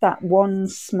that one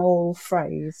small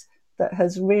phrase that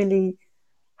has really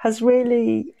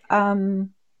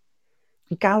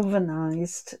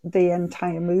galvanized the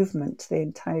entire movement, the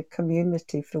entire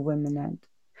community for Women Ed.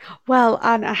 Well,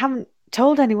 and I haven't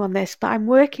told anyone this, but I'm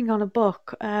working on a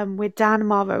book with Dan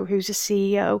Morrow, who's a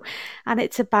CEO, and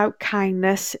it's about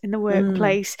kindness in the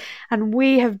workplace. And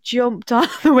we have jumped on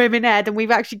the Women Ed, and we've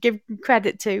actually given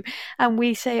credit to, and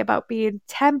we say about being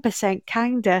 10%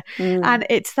 kinder. And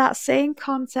it's that same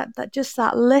concept, that just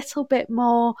that little bit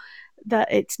more,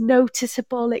 that it's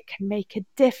noticeable, it can make a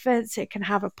difference, it can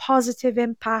have a positive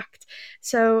impact.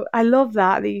 So I love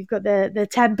that you've got the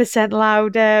 10%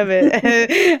 louder.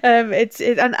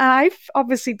 And I've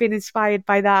obviously been inspired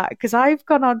by that, because I've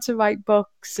gone on to write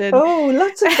books. And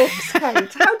lots of books,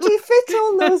 Kate. How do you fit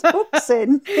all those books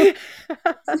in?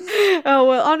 Oh,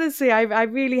 well, honestly, I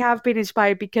really have been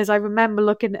inspired, because I remember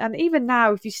looking, and even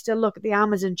now, if you still look at the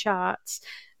Amazon charts,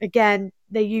 again,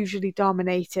 they're usually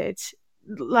dominated,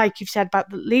 like you've said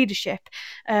about the leadership.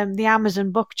 The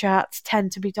Amazon book charts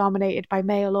tend to be dominated by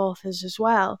male authors as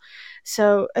well.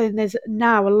 So, and there's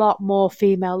now a lot more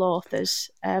female authors.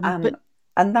 And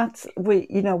that's, we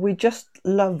just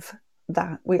love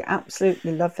that. We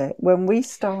absolutely love it. When we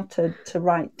started to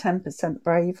write 10%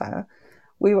 Braver,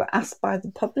 we were asked by the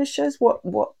publishers what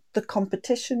the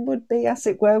competition would be, as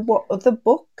it were, what other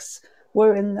books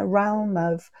were in the realm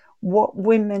of what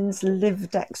women's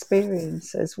lived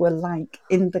experiences were like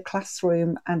in the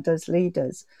classroom and as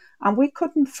leaders. And we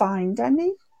couldn't find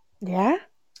any. Yeah.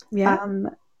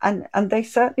 And they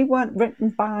certainly weren't written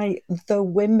by the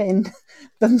women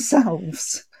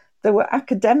themselves. There were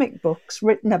academic books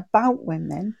written about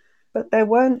women, but there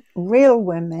weren't real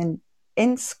women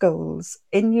in schools,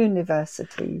 in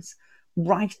universities,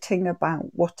 writing about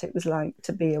what it was like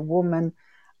to be a woman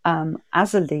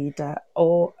as a leader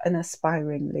or an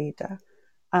aspiring leader.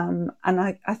 And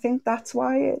I think that's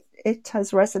why it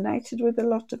has resonated with a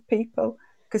lot of people,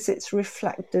 because it's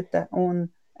reflected their own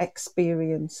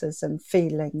experiences and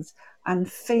feelings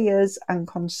and fears and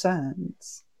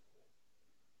concerns.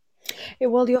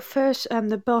 Well, your first,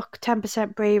 the book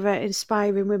 10% Braver,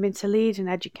 Inspiring Women to Lead in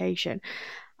Education,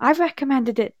 I've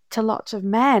recommended it to lots of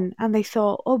men, and they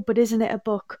thought, oh, but isn't it a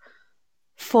book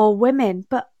for women?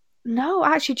 But no,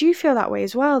 actually, do you feel that way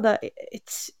as well, that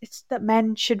it's that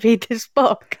men should read this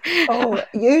book? Oh,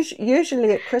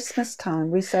 usually at Christmas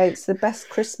time, we say it's the best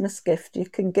Christmas gift you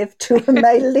can give to a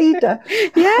male leader.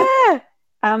 Yeah.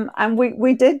 And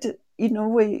we did,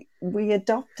 we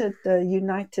adopted the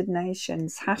United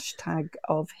Nations hashtag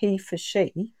of he for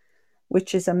she,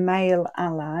 which is a male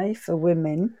ally for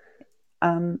women.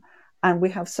 And we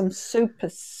have some super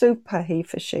he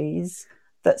for she's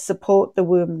that support the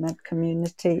Women-Ed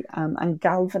community and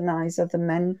galvanise other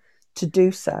men to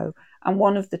do so. And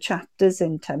one of the chapters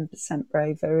in 10%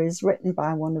 Braver is written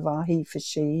by one of our he for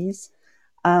she's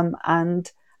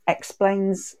and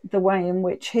explains the way in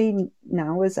which he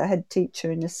now, as a head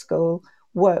teacher in a school,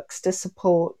 works to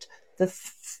support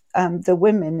the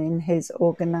women in his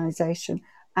organisation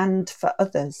and for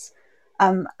others.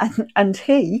 And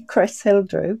he, Chris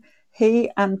Hildrew,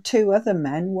 he and two other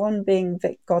men, one being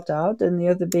Vic Goddard and the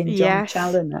other being John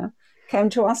Challoner, came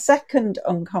to our second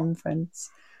unconference,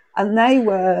 and they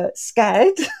were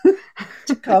scared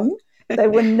to come. They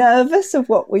were nervous of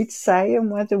what we'd say and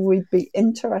whether we'd be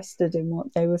interested in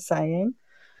what they were saying.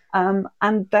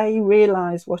 And they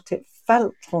realised what it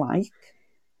felt like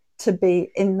to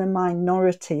be in the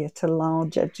minority at a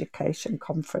large education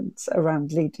conference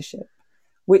around leadership,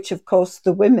 which, of course,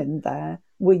 the women there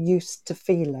were used to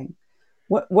feeling.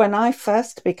 When I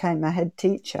first became a head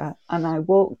teacher and I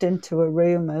walked into a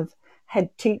room of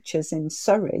head teachers in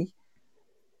Surrey,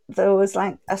 there was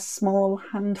like a small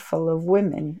handful of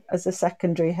women as a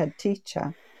secondary head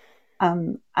teacher.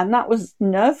 And that was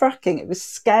nerve-wracking. It was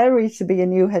scary to be a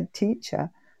new head teacher,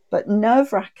 but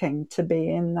nerve-wracking to be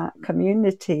in that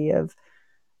community of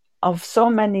so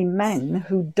many men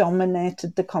who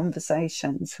dominated the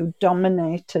conversations, who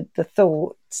dominated the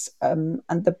thoughts, and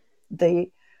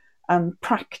the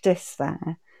practice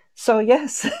there. So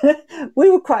yes,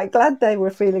 we were quite glad they were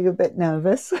feeling a bit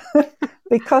nervous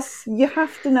because you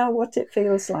have to know what it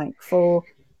feels like for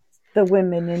the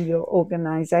women in your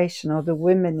organisation or the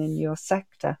women in your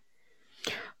sector.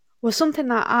 Well, something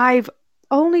that I've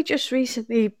only just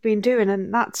recently been doing,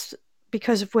 and that's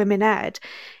because of Women Ed,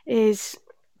 is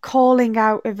calling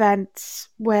out events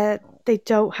where they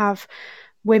don't have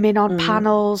women on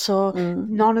panels, or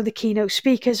none of the keynote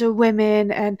speakers are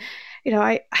women. And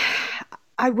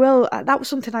I will. That was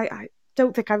something I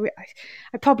don't think I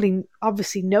probably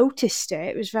obviously noticed it.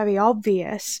 It was very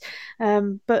obvious,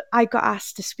 but I got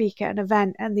asked to speak at an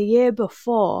event, and the year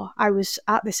before I was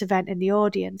at this event in the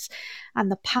audience,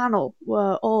 and the panel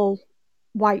were all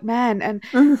white men, and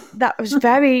that was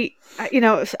very,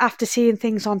 after seeing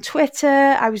things on Twitter,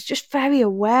 I was just very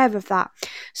aware of that.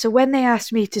 So when they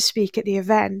asked me to speak at the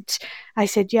event, I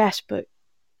said yes, but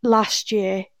last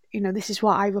year, this is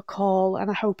what I recall,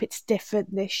 and I hope it's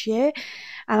different this year.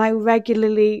 And I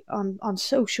regularly on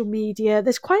social media,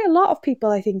 there's quite a lot of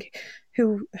people, I think,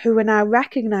 who are now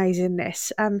recognising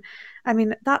this. And I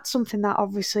mean, that's something that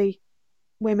obviously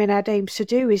Women Ed aims to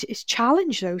do, is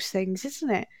challenge those things, isn't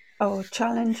it? Oh,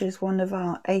 challenge is one of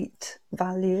our 8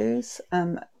 values,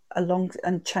 and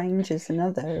change is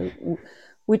another.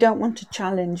 We don't want to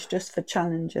challenge just for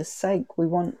challenge's sake. We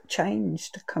want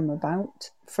change to come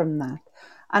about from that.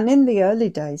 And in the early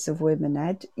days of Women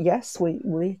Ed, yes,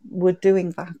 we were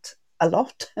doing that a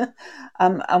lot.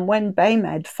 And when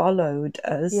BAME followed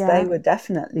us, they were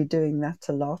definitely doing that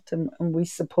a lot, and we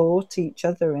support each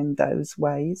other in those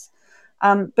ways.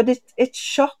 But it's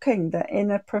shocking that in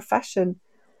a profession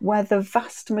where the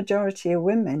vast majority are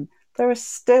women, there are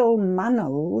still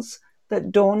manels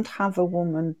that don't have a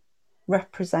woman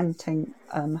representing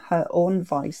her own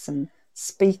voice and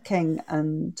speaking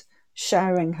and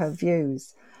sharing her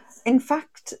views. In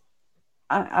fact,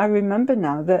 I remember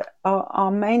now that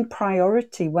our main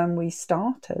priority when we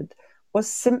started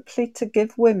was simply to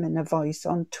give women a voice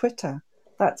on Twitter.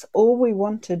 That's all we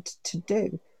wanted to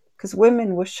do, because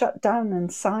women were shut down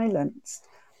and silenced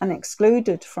and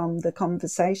excluded from the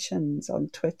conversations on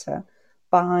Twitter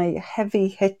by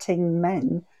heavy-hitting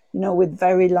men, with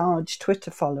very large Twitter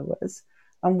followers.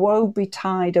 And woe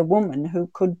betide a woman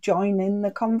who could join in the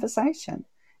conversation.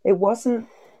 It wasn't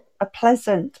a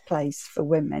pleasant place for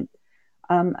women.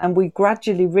 And we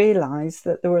gradually realised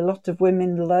that there were a lot of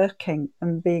women lurking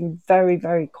and being very,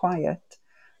 very quiet.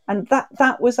 And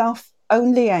that was our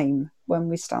only aim when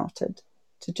we started,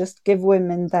 to just give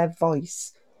women their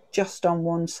voice just on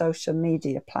one social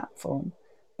media platform.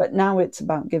 But now it's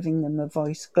about giving them a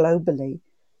voice globally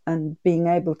and being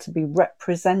able to be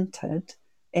represented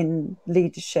in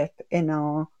leadership in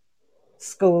our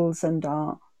schools and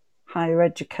our higher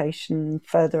education,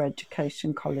 further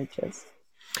education colleges.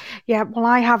 Yeah, well,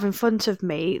 I have in front of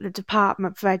me the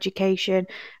Department for Education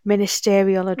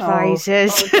ministerial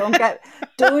advisors. Do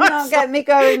not get me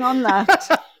going on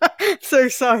that. So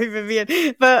sorry,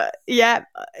 Vivian, but yeah,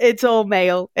 it's all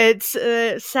male. It's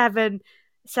 7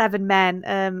 men,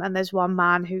 and there's 1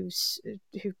 man who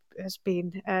has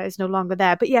been is no longer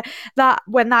there. But yeah, that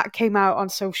when that came out on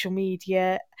social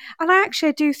media, and I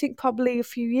do think probably a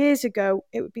few years ago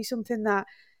it would be something that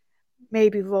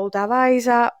maybe rolled our eyes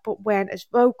at, but weren't as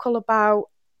vocal about.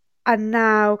 And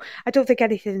now I don't think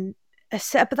anything is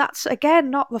said, but that's again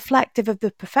not reflective of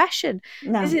the profession,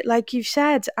 is it? Like you've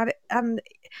said, and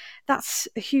that's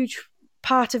a huge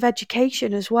part of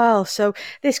education as well. So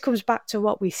this comes back to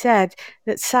what we said,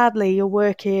 that sadly your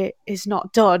work here is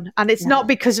not done, and it's not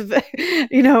because of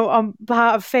on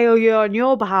part of failure on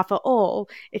your behalf at all.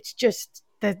 It's just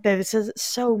that there's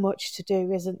so much to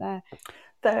do, isn't there?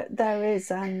 There is,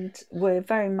 and we're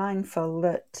very mindful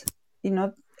that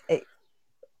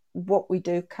what we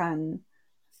do can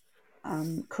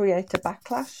create a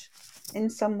backlash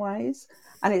in some ways,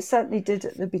 and it certainly did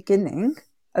at the beginning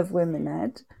of Women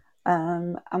Ed,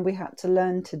 and we had to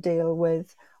learn to deal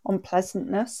with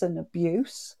unpleasantness and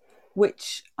abuse,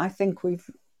 which I think we've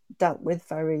dealt with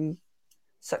very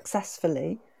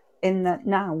successfully, in that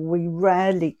now we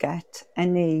rarely get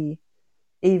any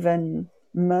even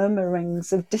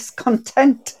murmurings of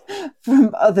discontent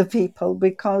from other people,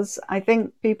 because I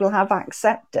think people have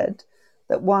accepted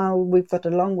that while we've got a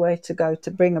long way to go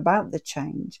to bring about the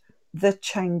change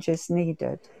is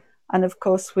needed. And of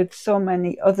course, with so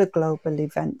many other global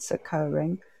events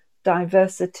occurring,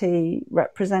 diversity,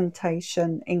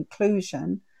 representation,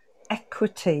 inclusion,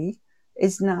 equity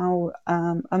is now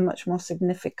a much more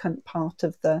significant part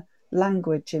of the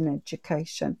language in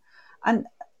education. And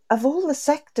of all the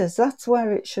sectors, that's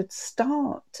where it should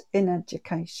start in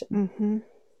education. Mm-hmm.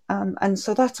 And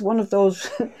so that's one of those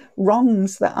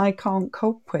wrongs that I can't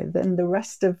cope with, and the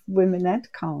rest of Women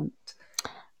Ed can't.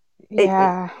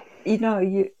 Yeah.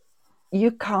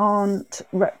 You can't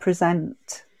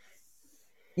represent,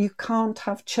 you can't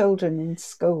have children in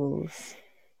schools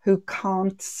who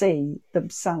can't see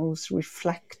themselves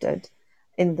reflected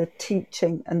in the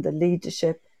teaching and the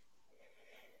leadership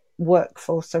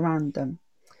workforce around them.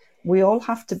 We all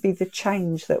have to be the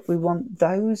change that we want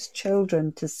those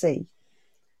children to see.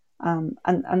 And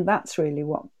that's really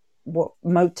what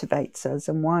motivates us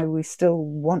and why we still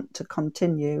want to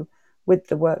continue with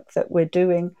the work that we're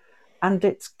doing. And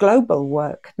it's global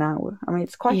work now. I mean,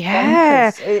 it's quite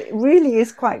bonkers. It really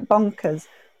is quite bonkers,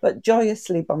 but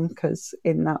joyously bonkers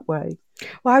in that way.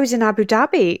 Well, I was in Abu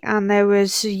Dhabi and there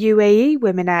was UAE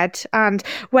Women Ed. And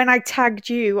when I tagged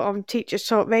you on Teachers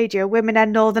Talk Radio, Women Ed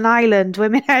Northern Ireland,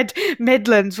 Women Ed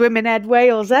Midlands, Women Ed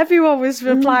Wales, everyone was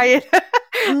replying.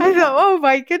 I thought, oh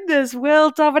my goodness,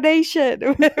 world domination.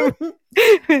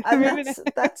 And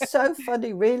that's so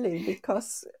funny, really,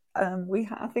 because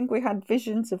I think we had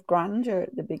visions of grandeur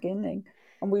at the beginning,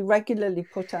 and we regularly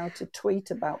put out a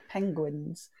tweet about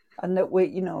penguins, and that we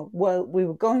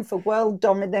were going for world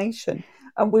domination,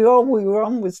 and all we were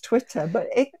on was Twitter. But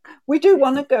we do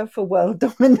want to go for world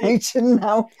domination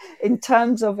now, in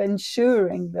terms of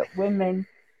ensuring that women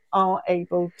are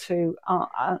able to,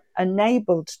 are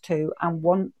enabled to, and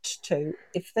want to,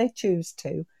 if they choose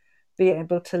to, be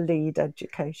able to lead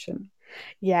education.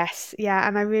 Yes, yeah,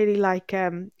 and I really like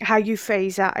how you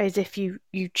phrase that, as if you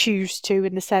choose to,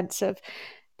 in the sense of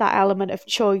that element of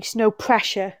choice, no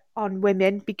pressure on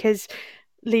women, because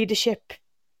leadership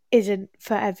isn't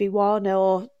for everyone,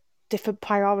 or different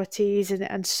priorities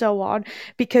and so on.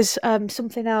 Because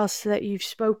something else that you've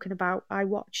spoken about, I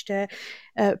watched a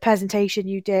presentation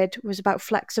you did, was about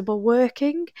flexible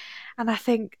working, and I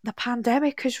think the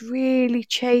pandemic has really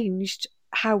changed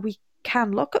how we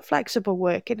can look at flexible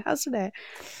working, hasn't it?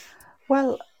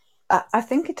 Well, I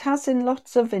think it has in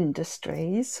lots of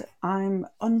industries. I'm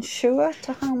unsure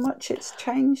to how much it's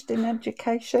changed in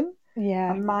education.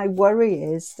 Yeah. And my worry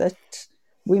is that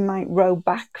we might row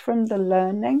back from the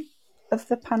learning of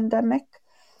the pandemic,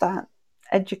 that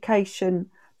education,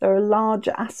 there are large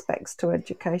aspects to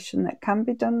education that can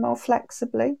be done more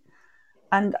flexibly.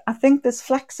 And I think there's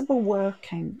flexible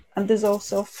working, and there's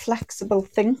also flexible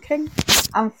thinking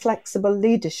and flexible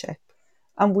leadership.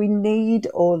 And we need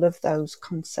all of those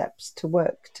concepts to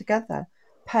work together.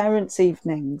 Parents'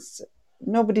 evenings,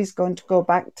 nobody's going to go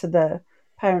back to the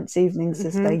parents' evenings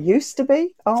as they used to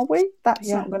be, are we? That's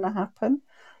not going to happen.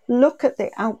 Look at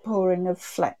the outpouring of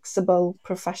flexible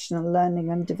professional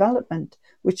learning and development,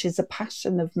 which is a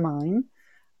passion of mine.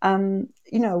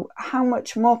 How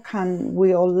much more can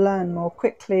we all learn more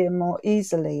quickly and more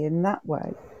easily in that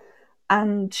way?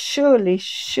 And surely,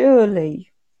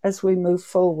 as we move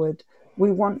forward,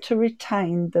 we want to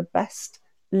retain the best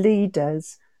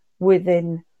leaders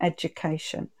within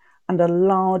education. And a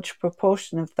large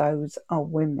proportion of those are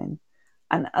women.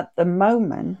 And at the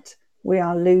moment, we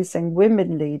are losing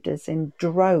women leaders in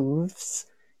droves,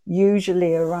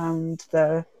 usually around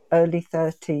the early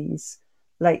 30s,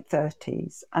 late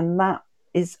 30s. And that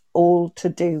is all to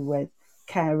do with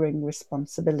caring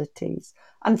responsibilities.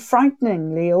 And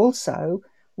frighteningly also,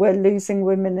 we're losing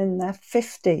women in their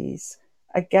 50s,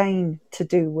 again to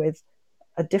do with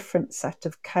a different set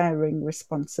of caring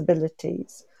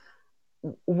responsibilities.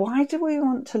 Why do we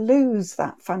want to lose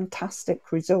that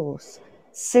fantastic resource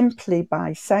simply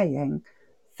by saying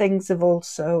things have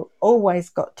also always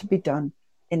got to be done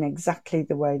in exactly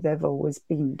the way they've always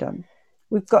been done?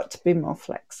 We've got to be more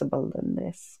flexible than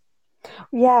this.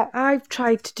 Yeah, I've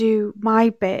tried to do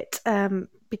my bit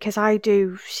because I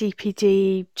do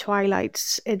CPD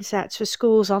Twilight's insets for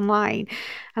schools online,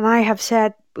 and I have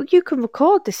said, well, you can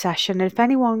record the session, and if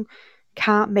anyone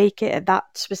can't make it at that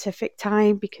specific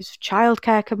time because of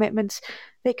childcare commitments,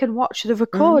 they can watch the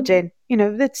recording.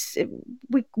 That's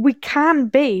we've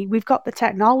got the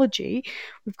technology,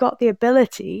 we've got the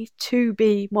ability to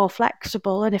be more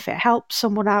flexible, and if it helps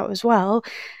someone out as well,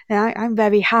 then I'm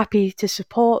very happy to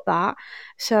support that.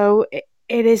 So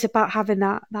it is about having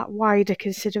that wider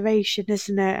consideration,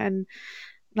 isn't it? And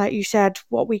like you said,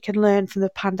 what we can learn from the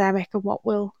pandemic and what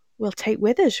we'll take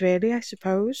with us, really, I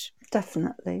suppose.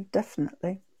 Definitely.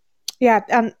 Yeah,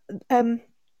 and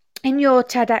in your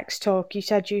TEDx talk, you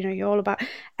said, you're all about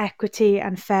equity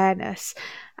and fairness.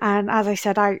 And as I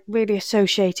said, I really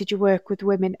associated your work with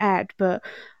Women Ed. But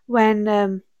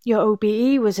when your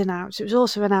OBE was announced, it was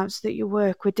also announced that you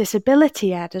work with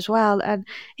disability ed as well. And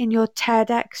in your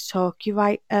TEDx talk,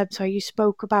 you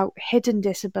spoke about hidden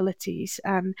disabilities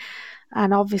and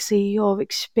obviously your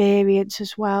experience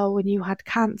as well when you had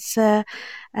cancer.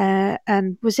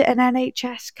 And was it an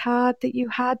NHS card that you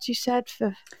had? You said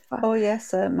for Oh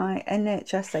yes, my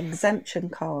NHS exemption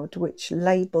card, which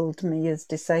labelled me as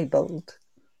disabled,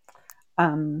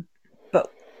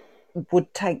 but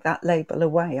would take that label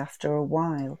away after a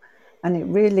while, and it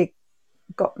really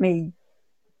got me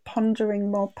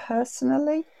pondering more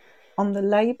personally on the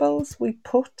labels we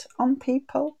put on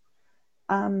people,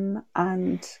 and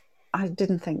I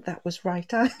didn't think that was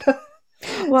right either.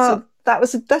 Well,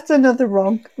 so that's another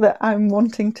wrong that I'm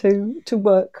wanting to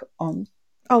work on.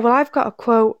 Oh, well, I've got a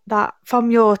quote that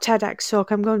from your TEDx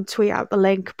talk. I'm going to tweet out the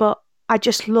link, but I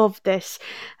just love this.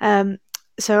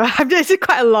 So it's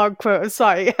quite a long quote. I'm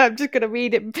sorry. I'm just going to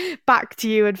read it back to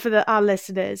you and for our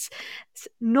listeners.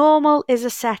 Normal is a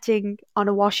setting on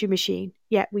a washing machine,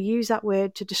 yet we use that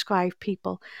word to describe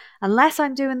people. Unless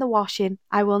I'm doing the washing,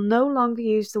 I will no longer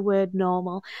use the word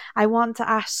normal. I want to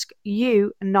ask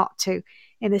you not to.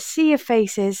 In a sea of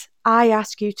faces, I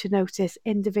ask you to notice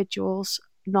individuals,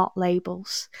 not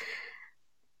labels.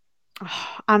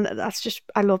 Oh, and that's just,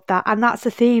 I love that. And that's the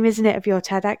theme, isn't it, of your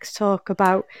TEDx talk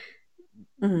about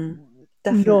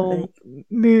definitely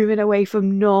moving away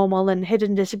from normal and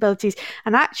hidden disabilities.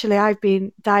 And actually, I've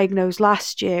been diagnosed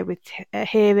last year with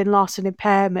hearing loss and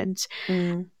impairment.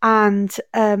 And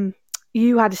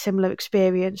you had a similar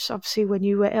experience, obviously, when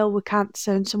you were ill with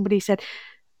cancer, and somebody said,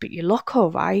 but you look all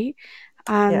right.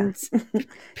 And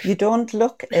you don't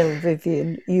look ill,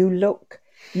 Vivian. You look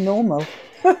normal.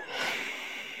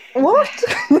 What?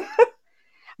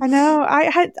 I know.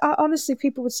 I honestly,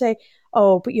 people would say,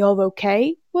 "Oh, but you're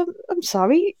okay." Well, I'm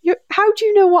sorry. How do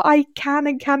you know what I can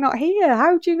and cannot hear?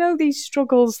 How do you know these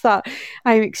struggles that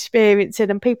I'm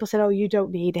experiencing? And people said, "Oh, you don't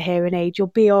need a hearing aid. You'll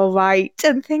be all right,"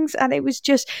 and things. And it was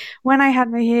just when I had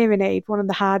my hearing aid, one of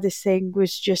the hardest things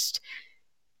was just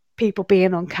people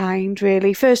being unkind,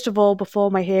 really. First of all, before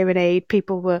my hearing aid,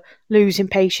 people were losing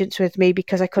patience with me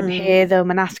because I couldn't hear them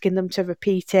and asking them to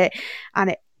repeat it. And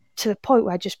it to the point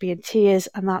where I'd just be in tears,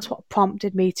 and that's what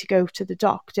prompted me to go to the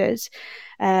doctors.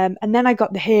 And then I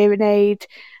got the hearing aid,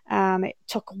 and it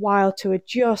took a while to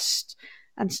adjust.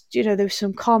 And, there was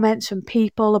some comments from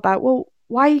people about, well,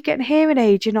 why are you getting a hearing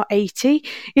aid? You're not 80.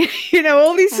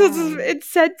 All these sorts of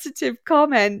insensitive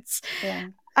comments. Yeah.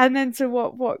 And then to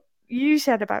what you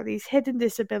said about these hidden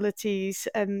disabilities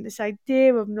and this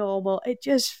idea of normal, it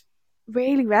just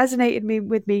really resonated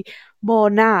with me more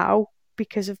now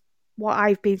because of what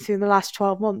I've been through in the last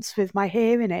 12 months with my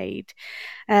hearing aid.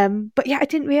 But yeah, I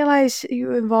didn't realise you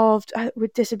were involved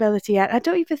with disability ed. I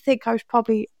don't even think I was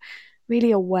probably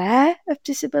really aware of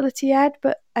disability ed,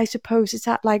 but I suppose it's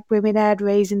at like Women Ed,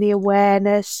 raising the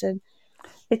awareness. And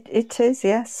It is,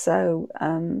 yes. So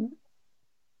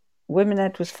Women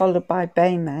Ed was followed by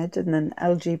BAME Ed and then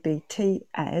LGBT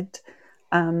Ed.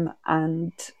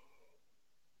 And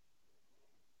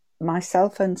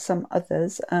myself and some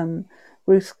others,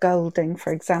 Ruth Golding,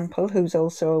 for example, who's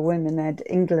also a Women Ed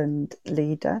England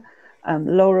leader,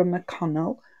 Laura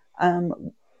McConnell,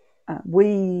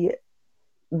 we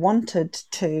wanted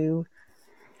to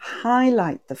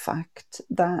highlight the fact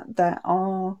that there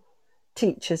are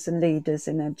teachers and leaders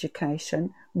in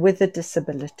education with a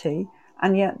disability,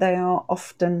 and yet they are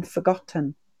often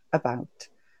forgotten about.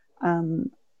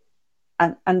 And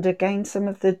again, some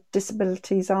of the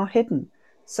disabilities are hidden.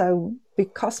 So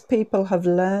because people have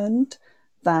learned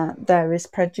that there is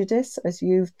prejudice, as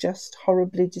you've just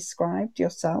horribly described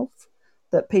yourself,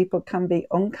 that people can be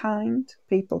unkind,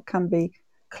 people can be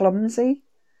clumsy,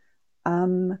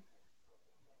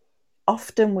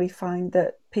 often we find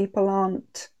that people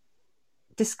aren't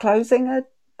disclosing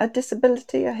a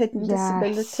disability, a hidden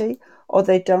disability, or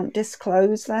they don't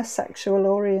disclose their sexual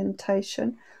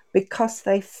orientation because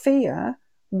they fear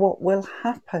what will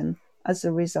happen as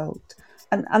a result.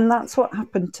 And that's what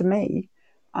happened to me.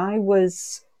 I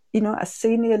was, a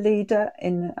senior leader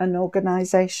in an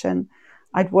organisation.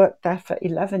 I'd worked there for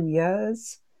 11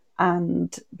 years.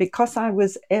 And because I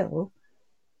was ill,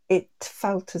 it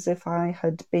felt as if I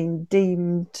had been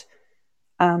deemed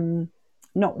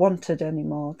not wanted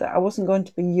anymore, that I wasn't going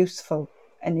to be useful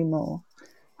anymore.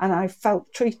 And I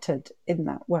felt treated in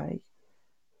that way.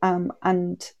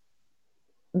 And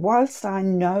whilst I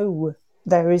know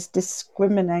there is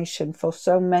discrimination for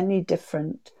so many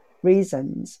different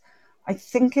reasons, I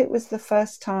think it was the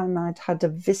first time I'd had a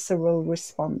visceral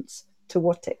response to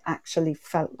what it actually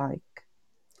felt like.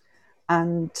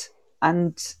 And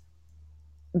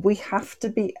we have to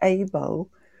be able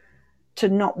to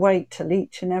not wait till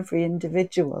each and every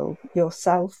individual,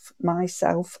 yourself,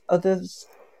 myself, others,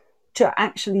 to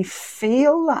actually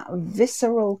feel that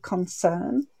visceral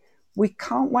concern. We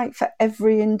can't wait for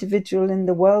every individual in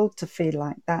the world to feel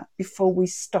like that before we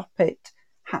stop it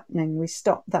happening. We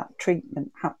stop that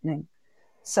treatment happening.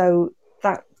 So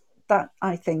that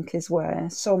I think is where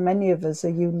so many of us are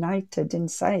united in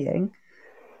saying,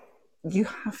 you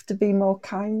have to be more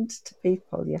kind to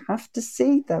people. You have to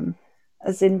see them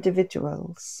as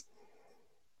individuals.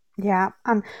 Yeah,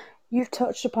 and you've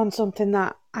touched upon something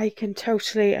that I can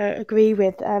totally agree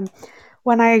with.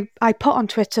 When I put on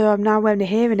Twitter, I'm now wearing a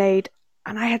hearing aid,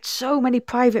 and I had so many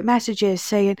private messages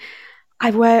saying, I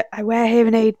wear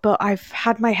hearing aid, but I've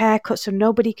had my hair cut so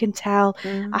nobody can tell.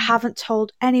 I haven't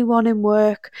told anyone in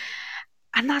work.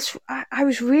 And I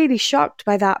was really shocked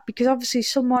by that, because obviously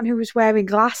someone who was wearing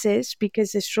glasses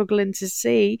because they're struggling to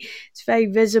see, it's very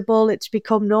visible, it's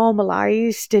become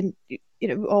normalised, and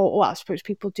or I suppose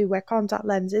people do wear contact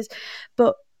lenses,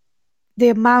 but the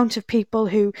amount of people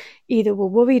who either were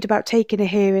worried about taking a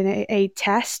hearing aid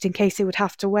test in case they would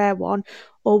have to wear one,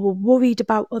 or were worried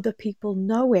about other people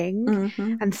knowing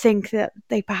and think that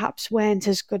they perhaps weren't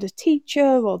as good a teacher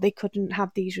or they couldn't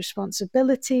have these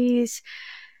responsibilities.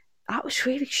 That was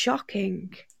really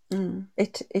shocking.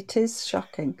 It is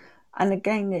shocking. And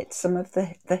again, it's some of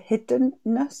the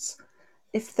hiddenness.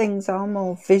 If things are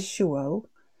more visual,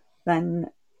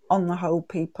 then on the whole,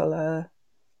 people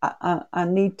I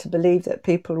need to believe that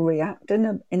people react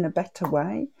in a better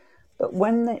way. But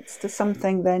when it's to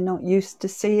something they're not used to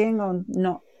seeing or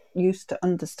not used to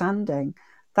understanding,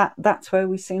 that's where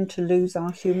we seem to lose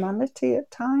our humanity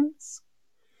at times.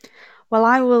 Well,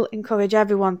 I will encourage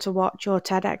everyone to watch your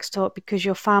TEDx talk, because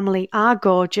your family are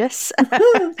gorgeous.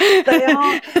 They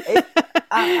are.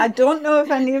 I don't know if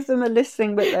any of them are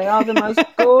listening, but they are the most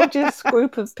gorgeous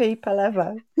group of people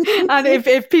ever. And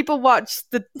if people watch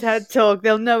the TED talk,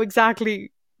 they'll know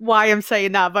exactly why I'm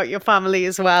saying that about your family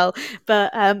as well.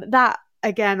 But that,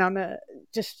 again,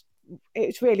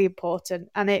 it's really important,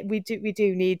 and we do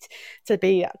need to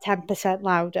be 10%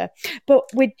 louder. But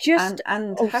we're just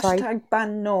and sorry. hashtag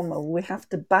ban normal. We have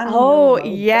to ban normal.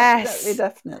 Yes,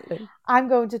 definitely. I'm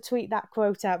going to tweet that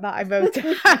quote out that I wrote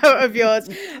out of yours.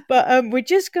 But we're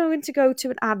just going to go to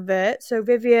an advert. So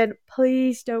Vivian,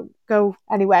 please don't go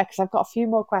anywhere, because I've got a few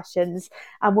more questions,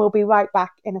 and we'll be right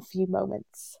back in a few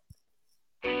moments.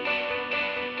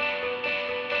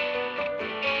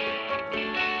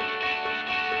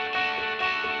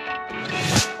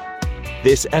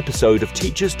 This episode of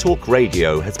Teachers Talk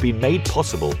Radio has been made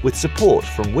possible with support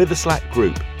from Witherslack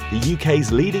Group, the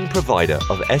UK's leading provider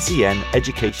of SEN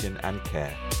education and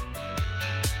care.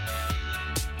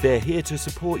 They're here to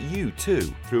support you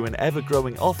too through an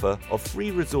ever-growing offer of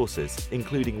free resources,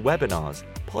 including webinars,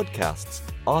 podcasts,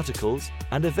 articles,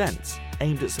 and events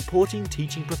aimed at supporting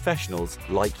teaching professionals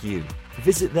like you.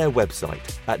 Visit their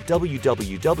website at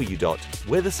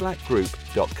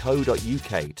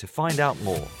www.witherslackgroup.co.uk to find out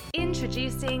more.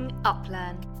 Introducing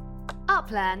UpLearn.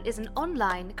 UpLearn is an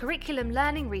online curriculum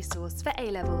learning resource for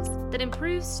A-levels that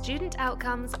improves student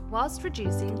outcomes whilst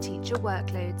reducing teacher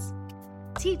workloads.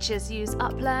 Teachers use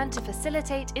UpLearn to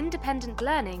facilitate independent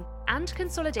learning and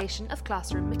consolidation of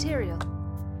classroom material.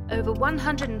 Over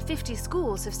 150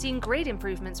 schools have seen grade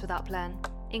improvements with UpLearn,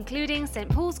 including St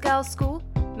Paul's Girls' School,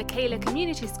 Michaela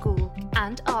Community School,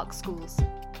 and ARC schools.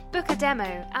 Book a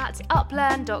demo at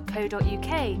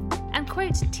uplearn.co.uk and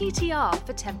quote TTR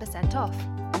for 10% off.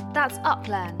 That's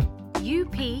UpLearn,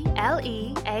 uplearn.co.uk.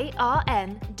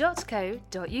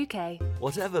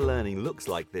 Whatever learning looks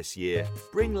like this year,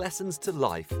 bring lessons to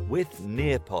life with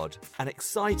Nearpod. An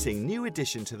exciting new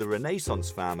addition to the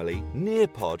Renaissance family,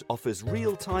 Nearpod offers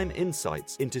real-time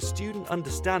insights into student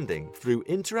understanding through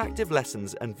interactive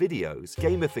lessons and videos,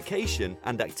 gamification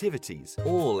and activities,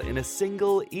 all in a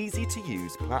single,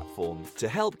 easy-to-use platform. To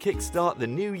help kickstart the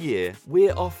new year,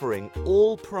 we're offering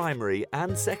all primary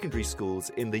and secondary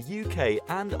schools in the UK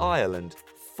and Ireland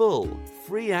full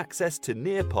free access to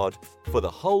Nearpod for the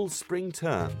whole spring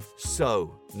term.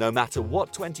 So, no matter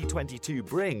what 2022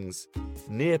 brings,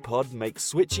 Nearpod makes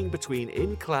switching between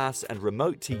in-class and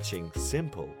remote teaching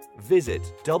simple. Visit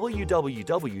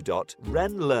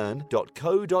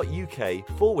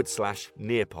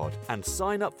www.renlearn.co.uk/Nearpod and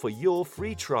sign up for your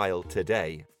free trial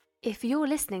today. If you're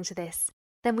listening to this,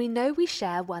 then we know we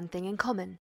share one thing in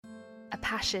common: a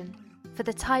passion for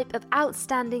the type of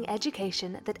outstanding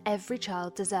education that every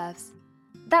child deserves.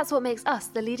 That's what makes us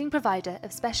the leading provider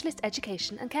of specialist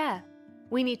education and care.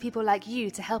 We need people like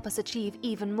you to help us achieve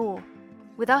even more.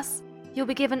 With us, you'll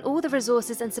be given all the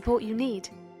resources and support you need,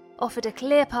 offered a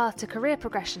clear path to career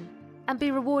progression, and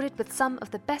be rewarded with some of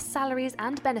the best salaries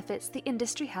and benefits the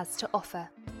industry has to offer.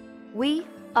 We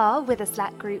are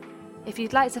Witherslack Group. If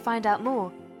you'd like to find out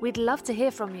more, we'd love to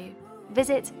hear from you.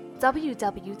 Visit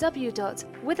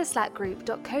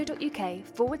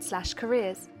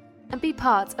www.witherslackgroup.co.uk/careers and be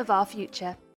part of our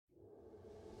future.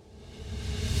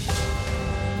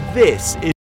 This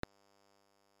is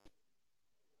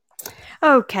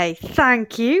Okay,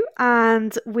 thank you.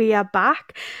 And we are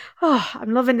back. Oh,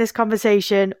 I'm loving this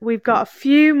conversation. We've got a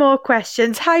few more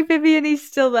questions. Hi, Vivian, he's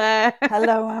still there.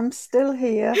 Hello, I'm still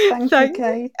here. Thank you,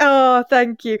 Kate. Oh,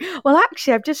 thank you. Well,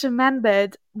 actually, I've just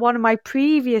remembered one of my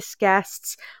previous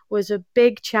guests was a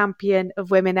big champion of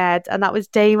Women Ed, and that was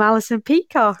Dame Alison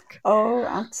Peacock. Oh,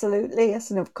 absolutely. Yes.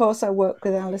 And of course, I work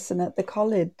with Alison at the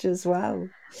college as well.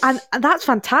 And that's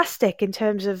fantastic in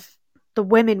terms of the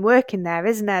women working there,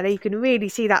 isn't there? You can really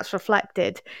see that's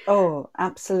reflected. Oh,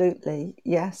 absolutely.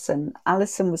 Yes. And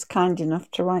Alison was kind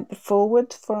enough to write the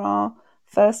foreword for our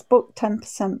first book,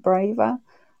 10% Braver.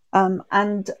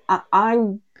 And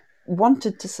I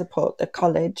wanted to support the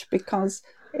college because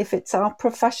if it's our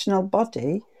professional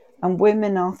body and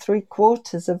women are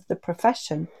 3/4 of the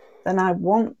profession, then I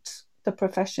want the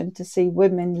profession to see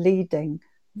women leading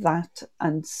that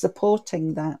and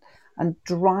supporting that and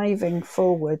driving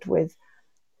forward with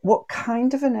what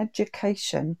kind of an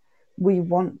education we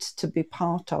want to be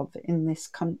part of in this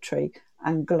country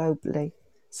and globally.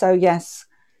 So yes,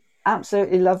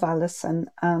 absolutely love Alison,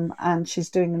 and she's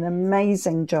doing an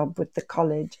amazing job with the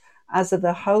college, as are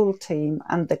the whole team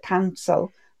and the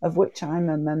council, of which I'm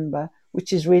a member,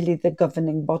 which is really the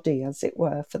governing body, as it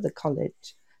were, for the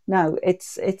college. No,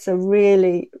 it's a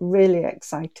really, really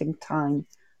exciting time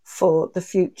for the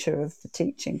future of the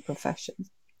teaching profession.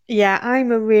 Yeah,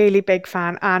 I'm a really big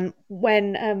fan. And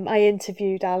when I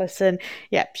interviewed Alison,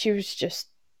 she was just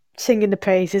singing the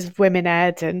praises of Women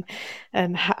Ed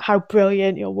and how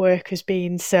brilliant your work has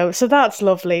been. So that's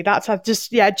lovely. I've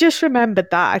just remembered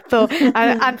that. I thought,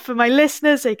 and for my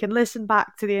listeners, they can listen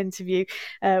back to the interview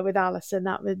with Alison.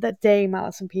 That Dame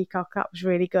Alison Peacock, that was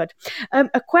really good.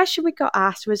 A question we got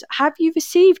asked was, have you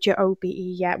received your OBE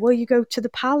yet? Will you go to the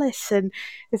palace? And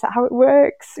is that how it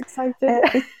works?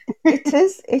 Excited?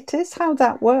 It is how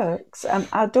that works.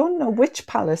 I don't know which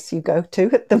palace you go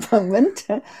to at the moment,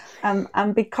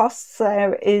 and because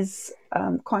there is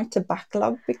quite a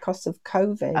backlog because of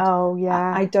COVID. Oh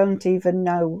yeah, I don't even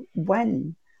know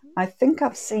when. I think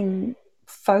I've seen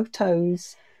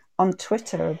photos on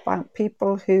Twitter about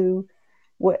people who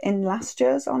were in last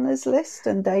year's honours list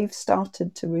and they've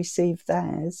started to receive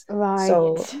theirs. Right.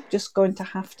 So just going to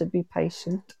have to be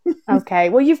patient. Okay.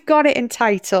 Well, you've got it in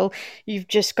title. You've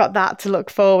just got that to look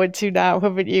forward to now,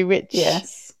 haven't you?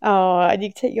 Yes. Oh, and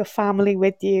you take your family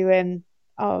with you, and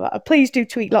please do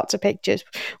tweet lots of pictures.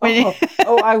 I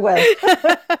will.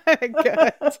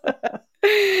 Good.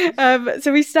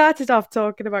 So we started off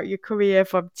talking about your career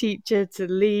from teacher to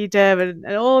leader and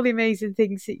all the amazing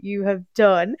things that you have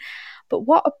done. But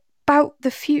what about the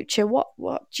future? What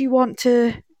do you want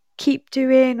to keep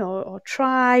doing or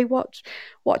try? What's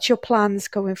your plans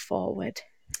going forward?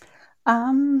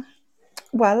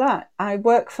 Well, I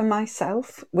work for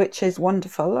myself, which is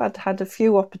wonderful. I'd had a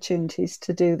few opportunities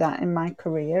to do that in my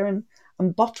career and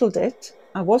bottled it.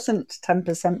 I wasn't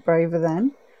 10% braver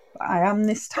then, but I am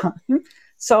this time.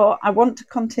 So I want to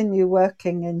continue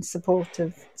working in support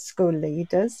of school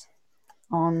leaders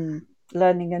on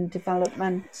learning and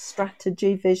development,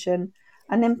 strategy, vision,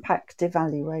 and impact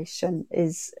evaluation.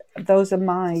 Those are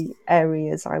my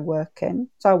areas I work in.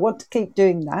 So I want to keep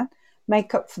doing that.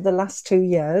 Make up for the last 2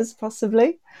 years,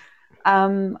 possibly.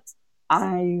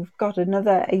 I've got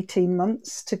another 18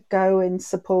 months to go in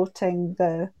supporting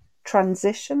the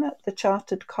transition at the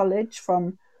Chartered College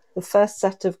from the first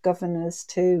set of governors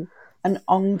to an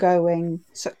ongoing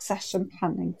succession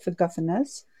planning for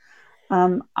governors.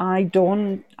 I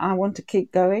want to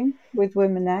keep going with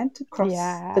Women Ed across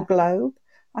the globe.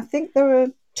 I think there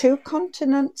are 2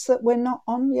 continents that we're not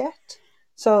on yet.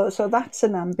 So that's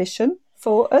an ambition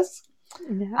for us.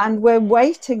 Yeah. And we're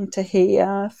waiting to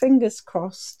hear, fingers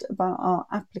crossed, about our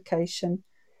application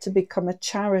to become a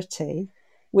charity,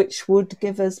 which would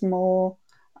give us more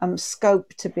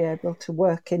scope to be able to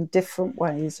work in different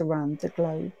ways around the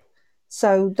globe.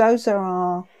 So those are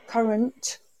our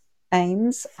current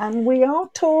aims, and we are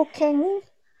talking.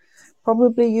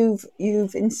 Probably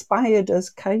you've inspired us,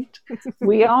 Kate.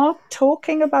 We are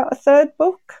talking about a 3rd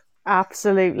book.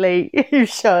 Absolutely, you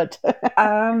should.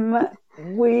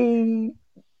 We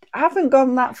haven't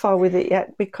gone that far with it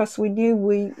yet because we knew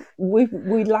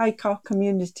we like our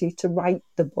community to write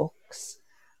the books,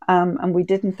 and we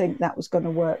didn't think that was going to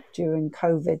work during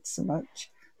COVID so much.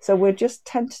 So we're just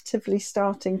tentatively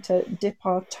starting to dip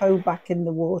our toe back in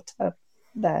the water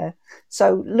there.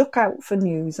 So look out for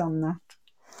news on that.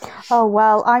 Oh,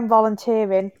 well, I'm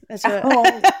volunteering as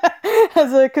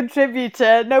as a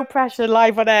contributor. No pressure,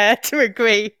 live on air, to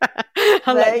agree.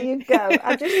 There you go.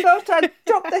 I just thought I'd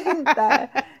drop the hint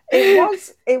there.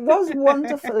 It was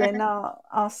wonderful in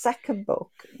our second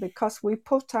book, because we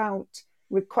put out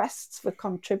requests for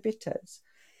contributors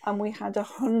and we had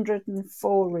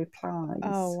 104 replies.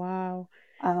 Oh, wow.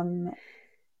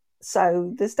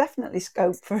 So there's definitely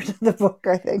scope for another book,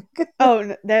 I think.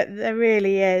 Oh, there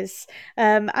really is.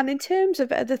 And in terms of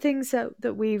the things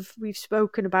that we've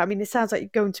spoken about, I mean, it sounds like you're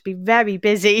going to be very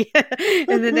busy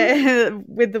with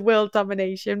the world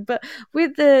domination, but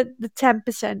with the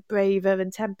 10% braver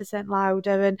and 10%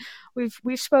 louder, and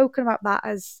we've spoken about that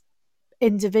as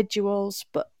individuals,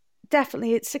 but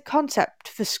definitely it's a concept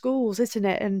for schools, isn't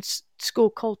it? And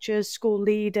school cultures, school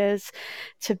leaders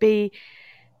to be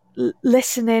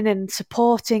listening and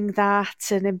supporting that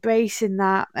and embracing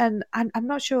that. And I'm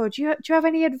not sure, do you have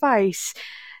any advice,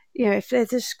 if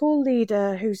there's a school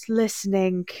leader who's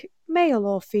listening, male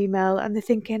or female, and they're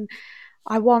thinking,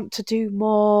 I want to do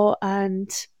more, and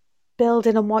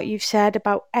building on what you've said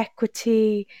about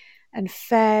equity and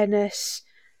fairness,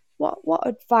 what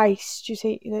advice do you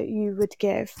think that you would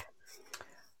give?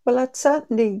 Well, I'd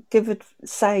certainly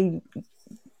say,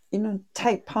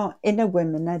 take part in a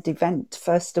Women Ed event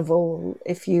first of all,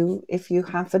 if you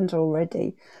haven't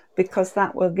already, because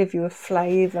that will give you a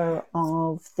flavour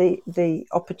of the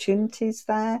opportunities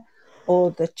there,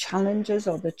 or the challenges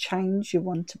or the change you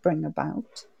want to bring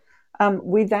about.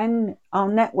 We then, our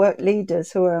network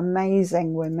leaders, who are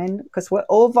amazing women, because we're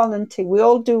all volunteer, we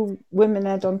all do Women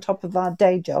Ed on top of our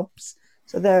day jobs,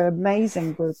 so they're an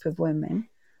amazing group of women.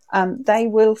 They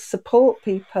will support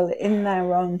people in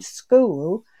their own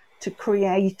school to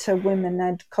create a Women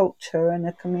Ed culture and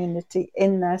a community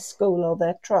in their school or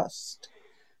their trust,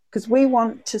 because we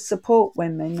want to support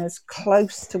women as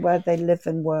close to where they live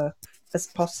and work as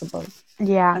possible.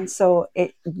 Yeah. And so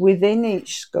within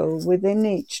each school, within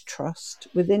each trust,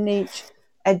 within each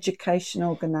education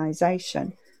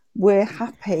organisation, we're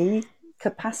happy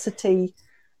capacity,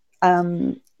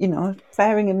 bearing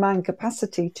in mind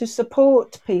capacity, to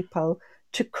support people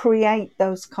to create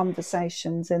those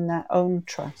conversations in their own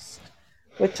trust.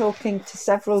 We're talking to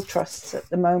several trusts at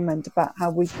the moment about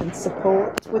how we can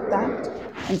support with that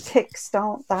and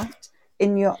kickstart that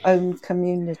in your own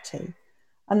community.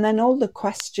 And then all the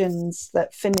questions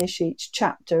that finish each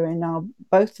chapter in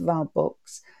both of our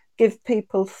books give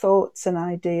people thoughts and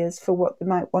ideas for what they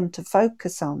might want to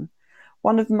focus on.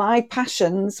 One of my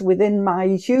passions within my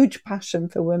huge passion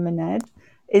for Women Ed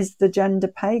is the gender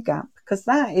pay gap, because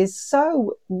that is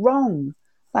so wrong.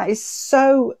 That is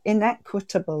so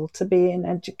inequitable to be in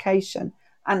education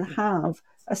and have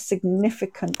a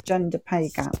significant gender pay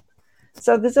gap.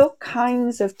 So there's all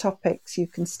kinds of topics you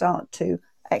can start to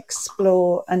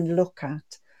explore and look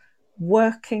at,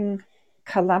 working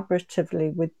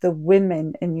collaboratively with the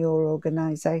women in your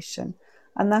organisation.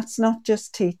 And that's not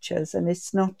just teachers, and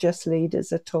it's not just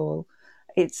leaders at all.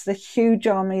 It's the huge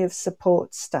army of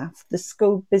support staff, the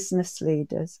school business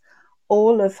leaders,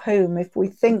 all of whom, if we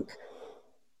think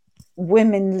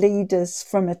women leaders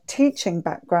from a teaching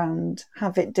background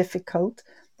have it difficult,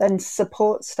 then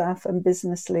support staff and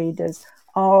business leaders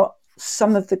are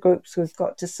some of the groups we've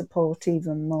got to support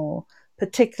even more,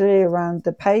 particularly around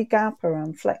the pay gap,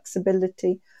 around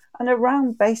flexibility, and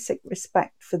around basic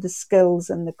respect for the skills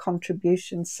and the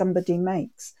contributions somebody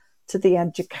makes to the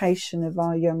education of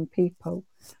our young people.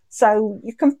 So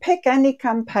you can pick any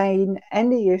campaign,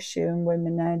 any issue in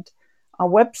Women Ed. Our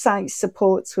website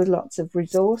supports with lots of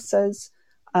resources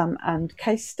and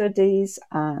case studies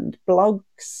and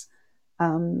blogs.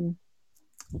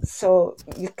 So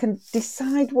you can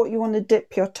decide what you want to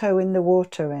dip your toe in the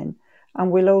water in,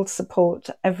 and we'll all support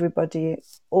everybody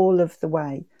all of the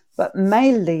way. But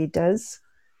male leaders,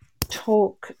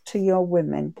 talk to your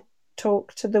women,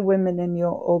 talk to the women in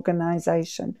your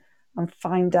organisation and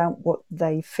find out what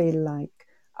they feel like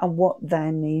and what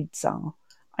their needs are.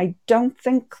 I don't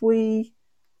think we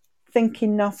think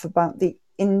enough about the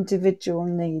individual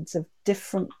needs of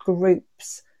different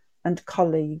groups and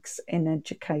colleagues in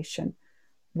education.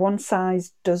 One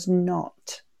size does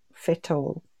not fit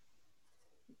all.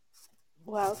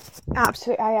 Well,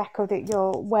 absolutely, I echo that.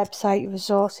 Your website, your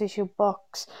resources, your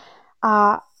books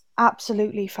are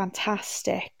absolutely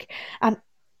fantastic. And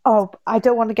I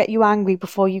don't want to get you angry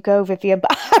before you go, Vivian,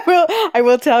 but I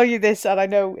will tell you this, and I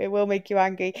know it will make you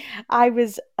angry. I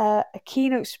was a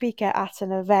keynote speaker at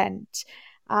an event,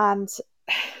 and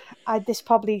this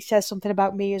probably says something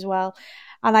about me as well.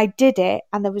 and I did it,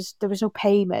 and there was no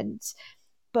payment,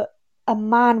 but a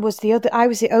man was I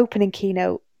was the opening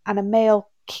keynote, and a male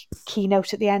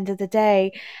keynote at the end of the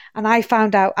day, and I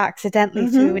found out accidentally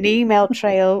through an email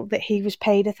trail that he was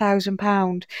paid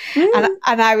 £1,000,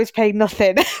 and I was paid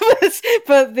nothing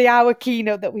for the hour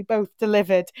keynote that we both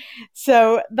delivered.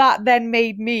 So that then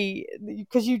made me,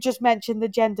 because you just mentioned the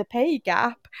gender pay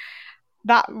gap,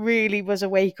 that really was a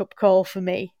wake-up call for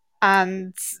me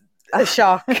and a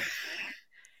shock.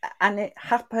 And it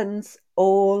happens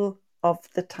all of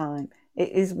the time. It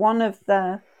is one of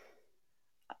the,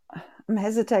 I'm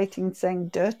hesitating saying,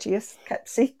 dirtiest kept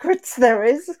secrets there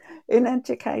is in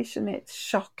education. It's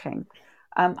shocking.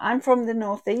 I'm from the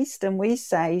Northeast, and we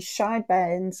say shy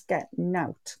bairns get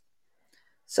nout.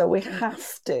 So we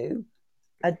have to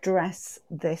address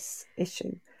this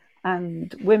issue.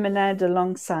 And Women Ed,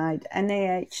 alongside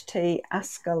NAHT,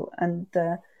 ASCL and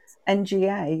the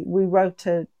NGA, we wrote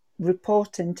an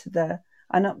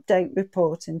update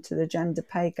report into the gender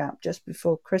pay gap just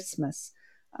before Christmas.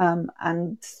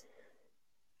 And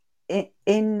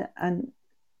in a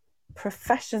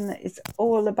profession that is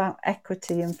all about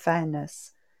equity and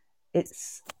fairness,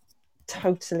 it's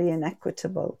totally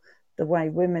inequitable the way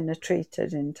women are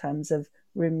treated in terms of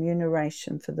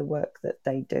remuneration for the work that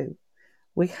they do.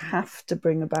 We have to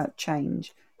bring about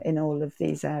change in all of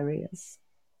these areas.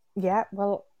 Yeah,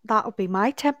 well, that'll be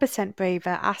my 10%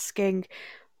 braver, asking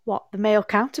what the male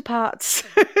counterparts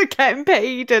are getting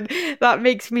paid, and that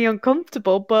makes me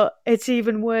uncomfortable, but it's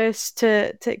even worse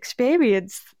to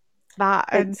experience that.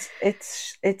 And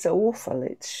it's awful,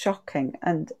 it's shocking,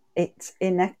 and it's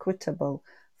inequitable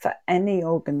for any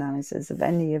organisers of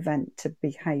any event to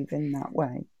behave in that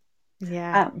way.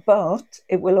 Yeah. But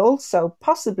it will also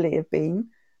possibly have been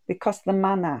because the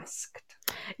man asked.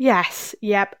 Yes,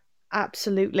 yep,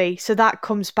 absolutely. So that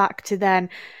comes back to then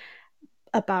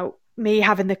about me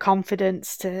having the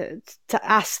confidence to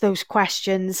ask those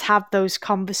questions, have those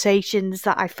conversations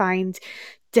that I find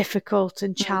difficult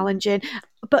and challenging.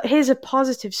 But here's a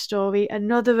positive story.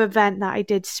 Another event that I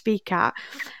did speak at,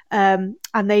 and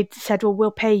they said, well,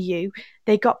 we'll pay you.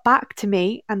 They got back to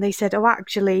me and they said, oh,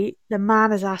 actually, the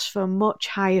man has asked for a much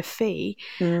higher fee.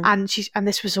 And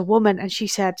this was a woman, and she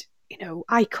said,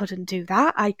 I couldn't do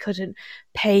that. I couldn't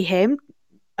pay him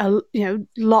a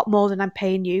lot more than I'm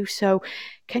paying you. So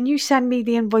can you send me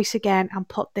the invoice again and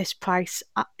put this price?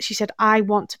 She said, I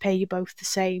want to pay you both the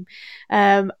same.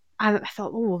 And I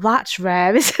thought, oh, that's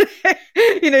rare, isn't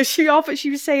it?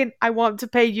 She was saying, I want to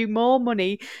pay you more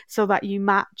money so that you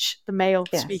match the male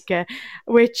speaker,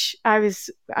 which I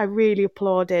really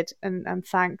applauded and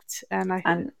thanked.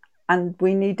 And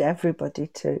we need everybody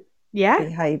to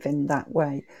behave in that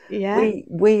way. Yeah.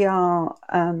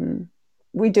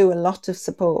 We do a lot of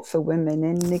support for women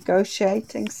in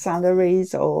negotiating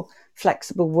salaries or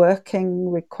flexible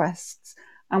working requests.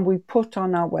 And we put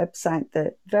on our website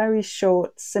the very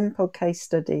short, simple case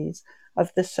studies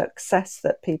of the success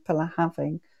that people are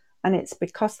having. And it's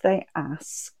because they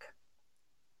ask.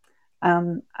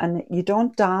 And you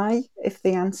don't die if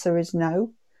the answer is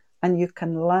no. And you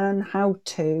can learn how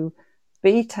to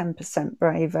be 10%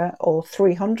 braver or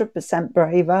 300%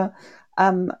 braver.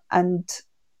 And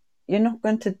you're not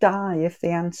going to die if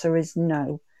the answer is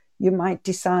no. You might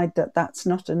decide that that's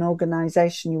not an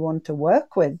organisation you want to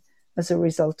work with as a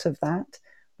result of that.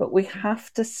 But we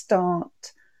have to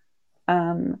start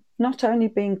not only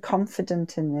being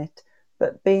confident in it,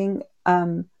 but being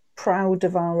proud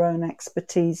of our own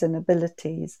expertise and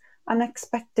abilities and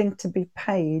expecting to be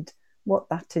paid what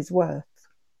that is worth.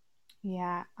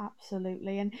 Yeah,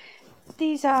 absolutely. And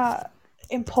these are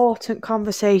important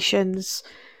conversations,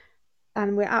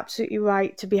 and we're absolutely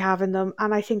right to be having them.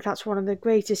 And I think that's one of the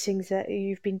greatest things that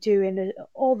you've been doing,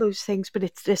 all those things, but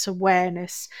it's this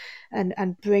awareness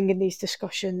and bringing these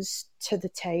discussions to the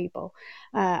table.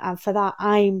 And for that,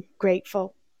 I'm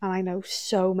grateful. And I know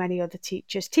so many other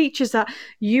teachers that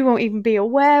you won't even be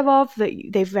aware of, that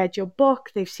they've read your book,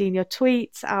 they've seen your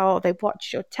tweets, or they've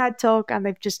watched your TED Talk, and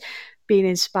they've just been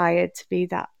inspired to be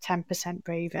that 10%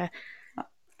 braver.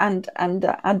 And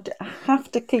I'd have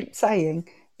to keep saying,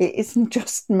 it isn't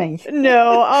just me.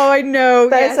 No, I know.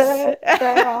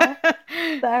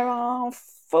 There are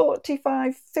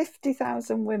 45,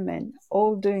 50,000 women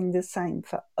all doing the same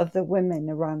for other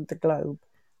women around the globe.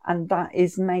 And that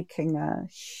is making a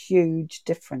huge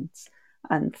difference.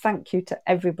 And thank you to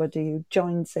everybody who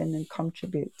joins in and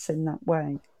contributes in that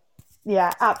way.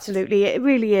 Yeah, absolutely. It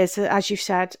really is, as you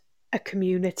said, a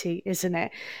community, isn't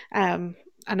it? And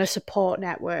a support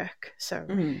network. So,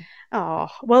 oh,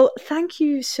 well, thank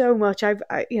you so much.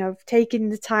 I've taken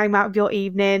the time out of your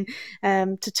evening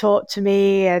to talk to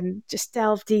me and just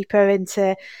delve deeper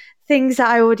into things that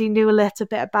I already knew a little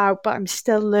bit about, but I'm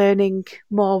still learning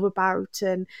more about,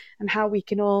 and how we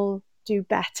can all do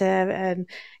better. And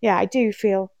yeah, I do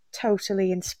feel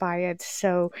totally inspired.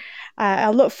 So I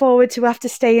look forward to have to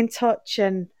stay in touch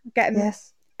and getting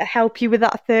help you with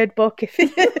that third book.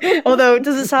 Although it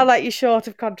doesn't sound like you're short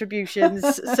of contributions.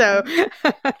 So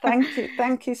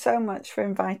thank you so much for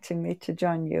inviting me to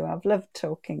join you. I've loved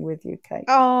talking with you, Kate.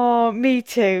 Oh, me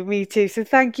too. So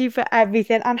thank you for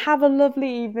everything, and have a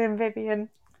lovely evening, Vivian.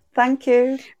 Thank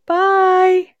you.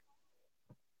 Bye.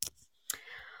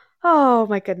 Oh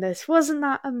my goodness, wasn't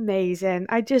that amazing?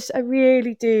 I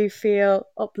really do feel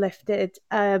uplifted,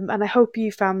 and I hope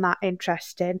you found that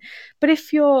interesting. But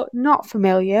if you're not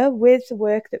familiar with the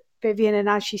work that Vivian and,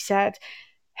 as she said,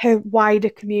 her wider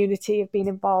community have been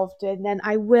involved in, then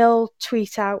I will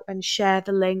tweet out and share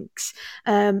the links.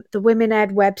 The Women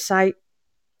Ed website,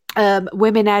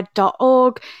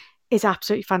 womened.org, is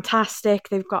absolutely fantastic.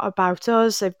 They've got about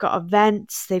us, they've got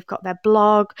events, they've got their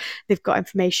blog, they've got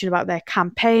information about their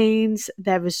campaigns,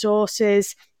 their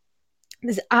resources.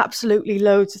 There's absolutely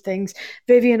loads of things.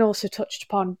 Vivian also touched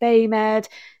upon BAME,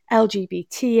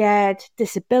 LGBT Ed,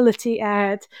 Disability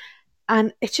Ed,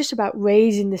 and it's just about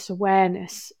raising this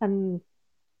awareness. And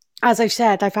as I've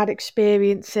said, I've had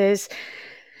experiences.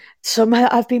 Some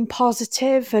have been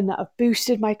positive and have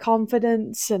boosted my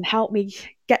confidence and helped me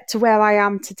get to where I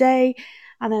am today.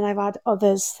 And then I've had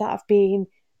others that have been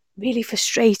really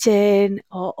frustrating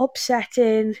or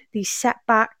upsetting, these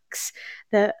setbacks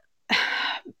that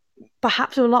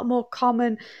perhaps are a lot more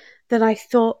common than I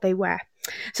thought they were.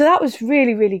 So that was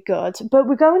really, really good. But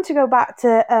we're going to go back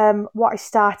to what I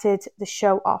started the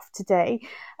show off today.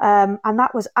 And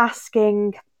that was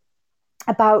asking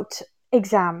about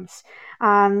exams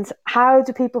and how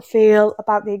do people feel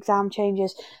about the exam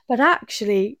changes. But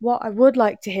actually, what I would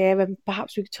like to hear, and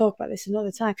perhaps we could talk about this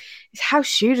another time, is how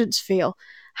students feel.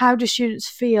 How do students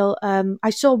feel? I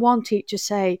saw one teacher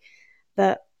say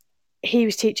that he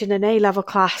was teaching an A-level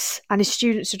class and his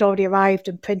students had already arrived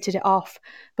and printed it off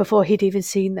before he'd even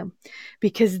seen them,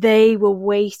 because they were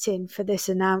waiting for this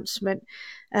announcement.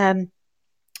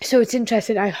 So it's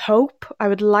interesting. I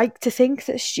would like to think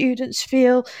that students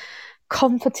feel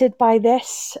comforted by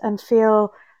this and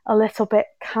feel a little bit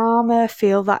calmer,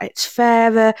 feel that it's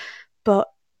fairer, but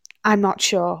I'm not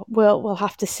sure. We'll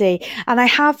have to see. And I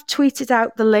have tweeted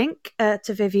out the link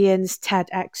to Vivian's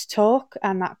TEDx talk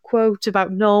and that quote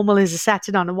about normal is a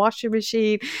setting on a washing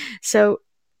machine. So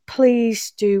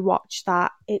please do watch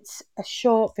that. It's a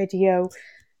short video,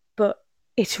 but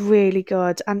it's really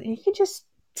good. And you can just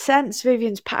sense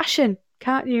Vivian's passion,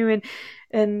 can't you?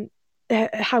 And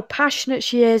how passionate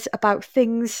she is about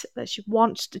things that she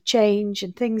wants to change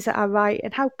and things that are right,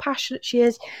 and how passionate she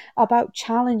is about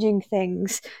challenging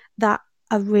things that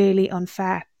are really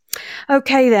unfair.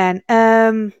 Okay then,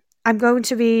 I'm going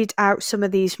to read out some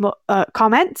of these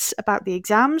comments about the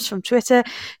exams from Twitter.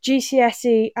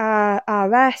 GCSE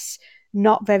RS,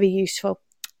 not very useful.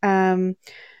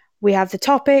 We have the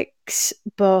topics,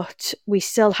 but we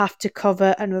still have to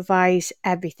cover and revise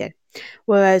everything.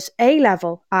 Whereas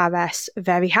A-level RS,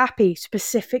 very happy,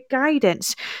 specific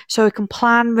guidance, so we can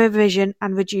plan revision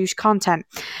and reduce content.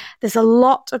 There's a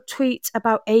lot of tweets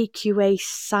about AQA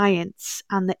science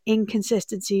and the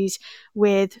inconsistencies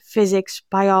with physics,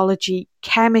 biology,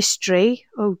 chemistry.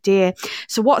 Oh dear.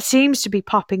 So what seems to be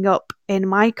popping up in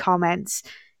my comments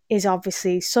is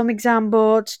obviously some exam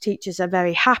boards teachers are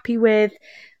very happy with,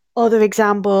 other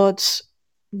exam boards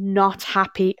not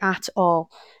happy at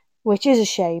all, which is a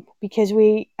shame because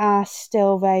we are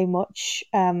still very much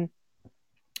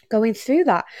going through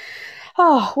that.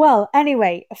 Oh, well,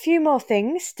 anyway, a few more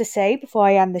things to say before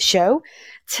I end the show.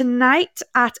 Tonight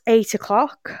at 8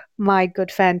 o'clock, my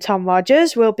good friend Tom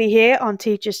Rogers will be here on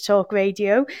Teachers Talk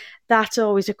Radio. That's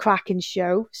always a cracking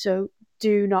show, so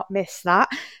do not miss that.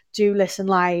 Do listen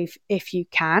live if you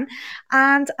can.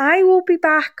 And I will be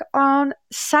back on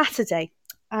Saturday.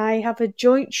 I have a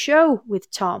joint show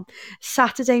with Tom.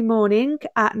 Saturday morning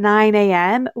at 9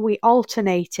 a.m. We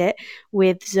alternate it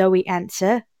with Zoe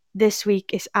Enser. This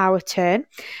week is our turn.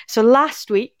 So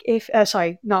 2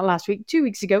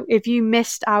 weeks ago, if you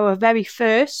missed our very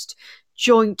first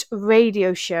joint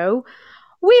radio show,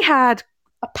 we had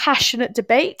a passionate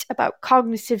debate about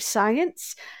cognitive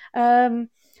science.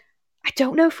 I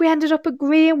don't know if we ended up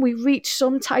agreeing. We reached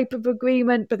some type of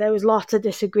agreement, but there was lots of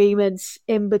disagreements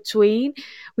in between.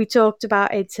 We talked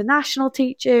about international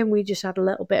teaching. We just had a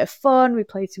little bit of fun. We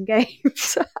played some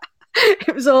games.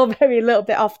 It was all very a little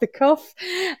bit off the cuff.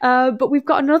 But we've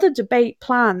got another debate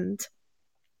planned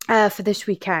for this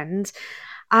weekend.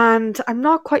 And I'm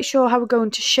not quite sure how we're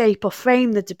going to shape or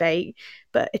frame the debate,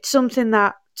 but it's something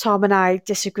that Tom and I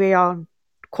disagree on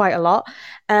quite a lot.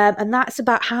 And that's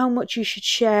about how much you should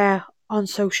share on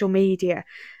social media,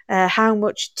 how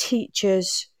much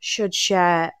teachers should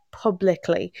share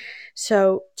publicly.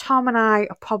 So Tom and I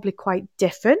are probably quite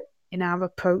different in our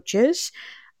approaches,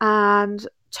 and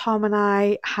Tom and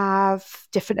I have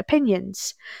different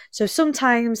opinions. So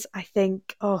sometimes I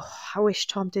think, oh, I wish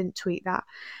Tom didn't tweet that.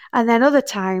 And then other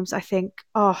times I think,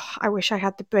 oh, I wish I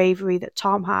had the bravery that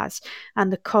Tom has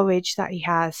and the courage that he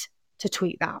has to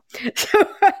tweet that. So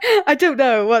I don't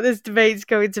know what this debate's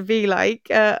going to be like.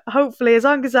 Hopefully, as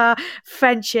long as our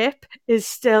friendship is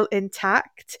still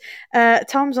intact.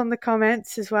 Tom's on the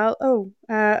comments as well. Oh,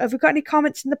 have we got any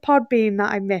comments in the Podbean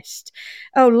that I missed?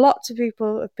 Oh, lots of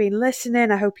people have been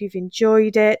listening. I hope you've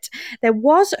enjoyed it. There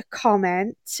was a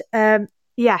comment,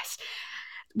 yes,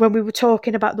 when we were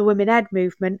talking about the Women Ed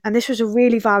movement, and this was a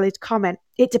really valid comment.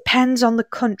 It depends on the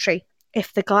country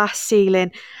if the glass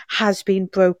ceiling has been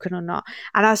broken or not.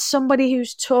 And as somebody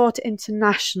who's taught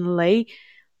internationally,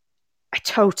 I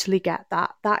totally get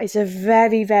that. That is a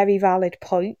very, very valid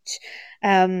point.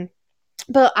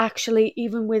 But actually,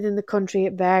 even within the country,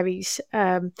 it varies.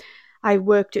 I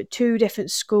worked at 2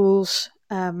 different schools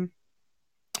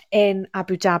in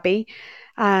Abu Dhabi,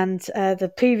 and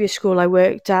the previous school I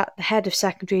worked at, the head of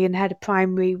secondary and head of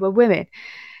primary were women.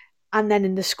 And then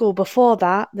in the school before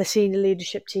that, the senior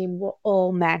leadership team were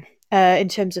all men. In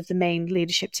terms of the main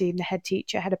leadership team, the head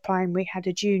teacher, head of primary, head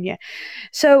of junior.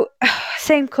 So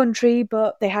same country,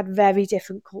 but they had very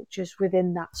different cultures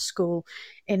within that school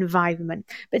environment.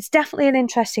 But it's definitely an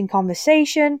interesting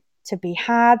conversation to be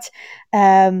had.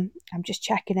 I'm just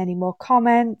checking any more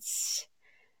comments.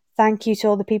 Thank you to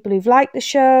all the people who've liked the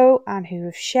show and who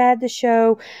have shared the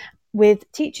show.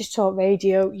 With Teachers Talk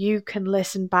Radio, you can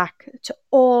listen back to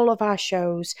all of our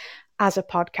shows as a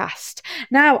podcast.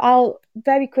 Now, I'll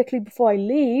very quickly before I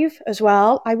leave as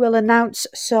well, I will announce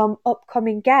some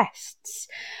upcoming guests.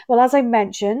 Well, as I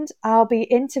mentioned, I'll be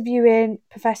interviewing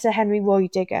Professor Henry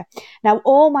Roydigger. Now,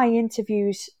 all my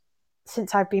interviews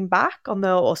since I've been back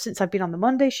since I've been on the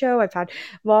Monday show, I've had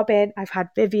Robin, I've had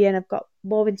Vivian, I've got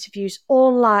more interviews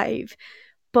all live.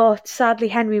 But sadly,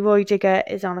 Henry Roydigger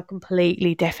is on a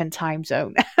completely different time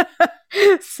zone.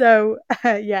 So,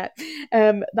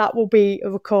 that will be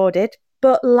recorded.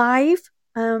 But live,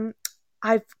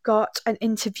 I've got an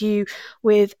interview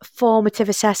with formative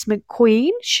assessment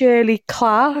queen, Shirley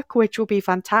Clark, which will be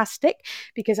fantastic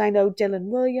because I know Dylan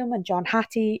William and John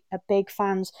Hattie are big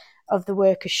fans of the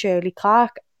work of Shirley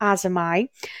Clark, as am I.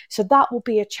 So that will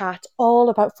be a chat all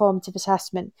about formative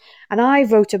assessment. And I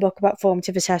wrote a book about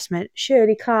formative assessment.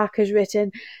 Shirley Clark has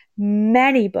written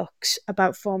many books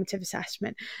about formative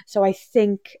assessment. So I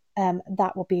think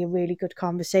that will be a really good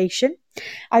conversation.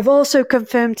 I've also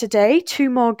confirmed today 2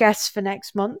 more guests for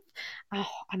next month. Oh,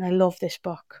 and I love this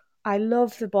book. I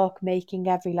love the book, Making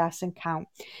Every Lesson Count.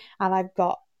 And I've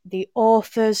got the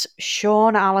authors,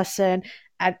 Sean Allison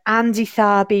and Andy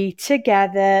Tharby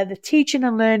together, the Teaching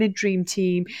and Learning Dream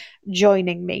Team,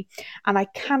 joining me. And I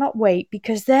cannot wait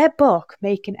because their book,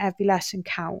 Making Every Lesson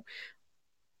Count,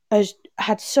 has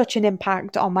had such an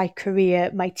impact on my career,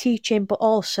 my teaching, but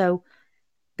also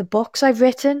the books I've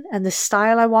written and the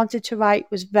style I wanted to write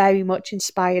was very much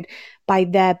inspired by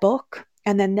their book.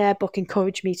 And then their book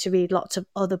encouraged me to read lots of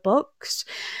other books.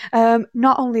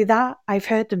 Not only that, I've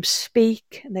heard them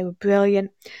speak and they were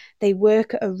brilliant. They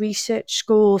work at a research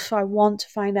school, so I want to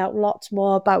find out lots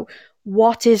more about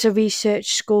what is a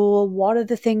research school, what are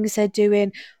the things they're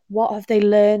doing, what have they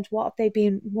learned, what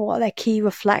are their key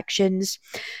reflections.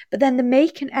 But then the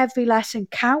Making Every Lesson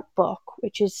Count book,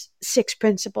 which is 6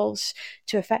 principles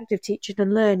to effective teaching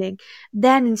and learning,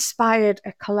 then inspired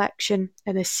a collection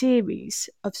and a series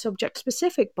of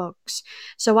subject-specific books.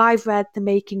 So I've read the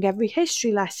Making Every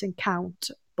History Lesson Count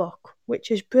book,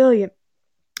 which is brilliant.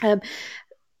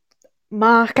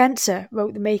 Mark Enser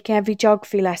wrote the Making Every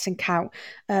Geography Lesson Count.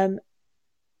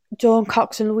 Dawn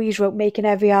Cox and Louise wrote Making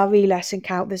Every RE Lesson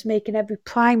Count. There's Making Every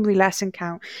Primary Lesson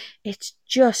Count. It's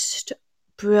just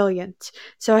brilliant.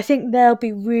 So I think they'll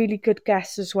be really good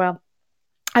guests as well.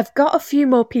 I've got a few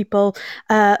more people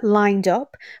lined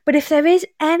up, but if there is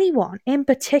anyone in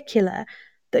particular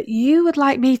that you would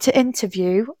like me to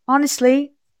interview,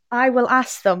 honestly, I will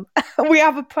ask them. We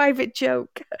have a private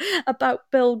joke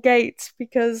about Bill Gates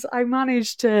because I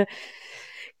managed to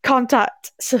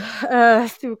contact,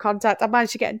 I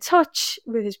managed to get in touch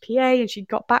with his PA, and she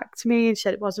got back to me and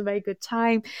said it was a very good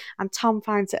time. And Tom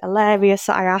finds it hilarious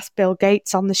that I asked Bill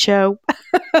Gates on the show.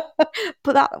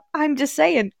 But I'm just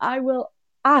saying, I will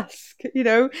ask.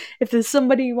 If there's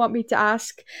somebody you want me to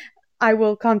ask, I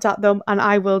will contact them and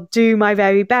I will do my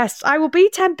very best. I will be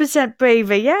 10%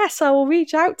 braver. Yes, I will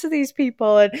reach out to these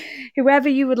people and whoever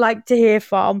you would like to hear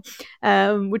from.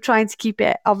 We're trying to keep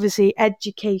it obviously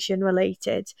education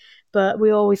related, but we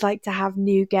always like to have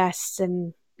new guests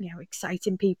and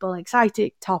exciting people, exciting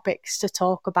topics to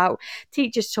talk about.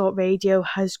 Teachers Talk Radio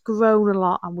has grown a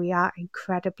lot and we are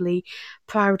incredibly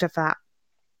proud of that.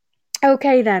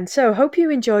 Okay then, so hope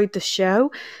you enjoyed the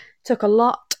show. Took a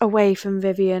lot away from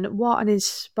Vivian. What an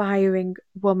inspiring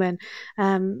woman,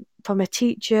 from a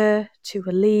teacher to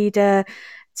a leader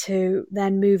to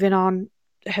then moving on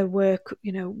her work,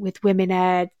 with Women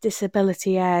Ed,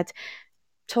 Disability Ed,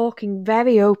 talking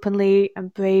very openly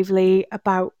and bravely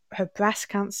about her breast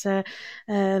cancer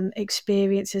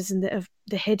experiences and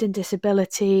the hidden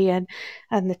disability and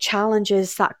the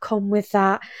challenges that come with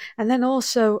that. And then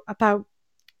also about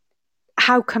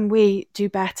how can we do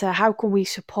better? How can we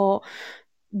support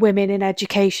women in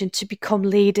education to become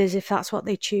leaders if that's what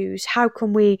they choose? How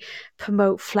can we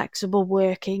promote flexible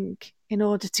working in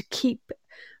order to keep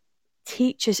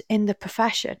teachers in the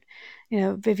profession?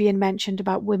 Vivian mentioned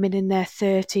about women in their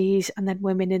 30s and then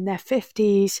women in their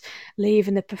 50s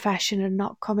leaving the profession and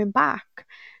not coming back.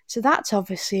 So that's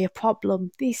obviously a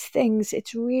problem. These things,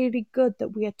 it's really good that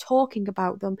we are talking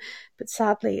about them, but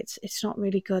sadly it's not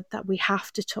really good that we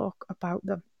have to talk about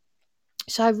them.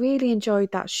 So I really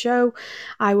enjoyed that show.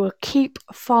 I will keep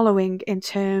following in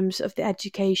terms of the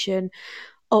education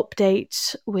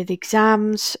updates with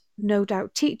exams. No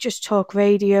doubt Teachers Talk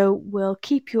Radio will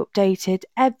keep you updated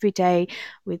every day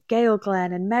with Gail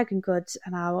Glenn and Megan Goods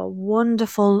and our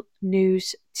wonderful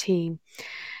news team.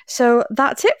 So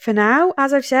that's it for now.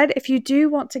 As I've said, if you do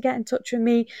want to get in touch with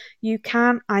me, you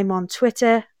can. I'm on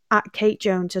Twitter at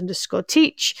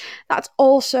KateJones_teach. That's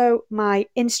also my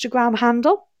Instagram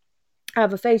handle. I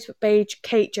have a Facebook page,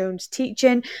 Kate Jones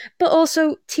Teaching, but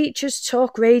also Teachers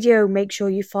Talk Radio. Make sure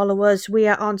you follow us. We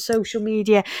are on social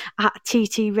media at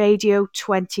TT Radio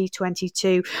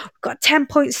 2022. We've got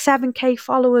 10.7k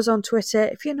followers on Twitter.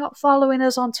 If you're not following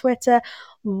us on Twitter,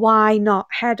 why not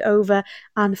head over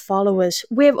and follow us?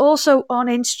 We're also on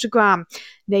Instagram.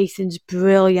 Nathan's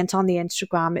brilliant on the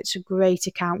Instagram. It's a great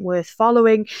account worth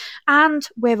following. And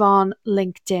we're on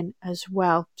LinkedIn as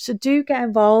well. So do get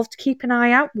involved. Keep an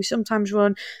eye out. We sometimes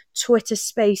run Twitter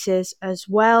Spaces as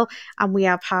well. And we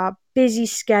have our busy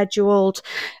schedule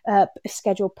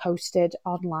posted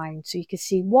online. So you can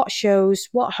see what shows,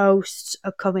 what hosts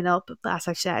are coming up. But as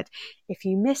I've said, if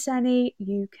you miss any,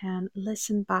 you can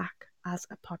listen back as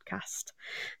a podcast.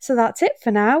 So that's it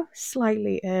for now.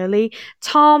 Slightly early.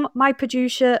 Tom, my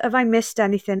producer, have I missed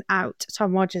anything out?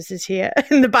 Tom Rogers is here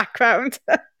in the background,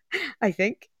 I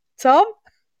think. Tom,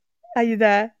 are you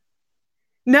there?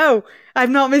 No,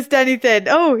 I've not missed anything.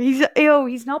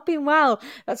 He's not been well.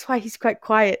 That's why he's quite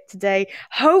quiet today.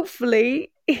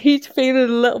 Hopefully he's feeling a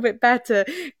little bit better.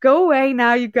 Go away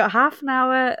now. You've got half an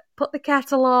hour. Put the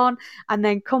kettle on and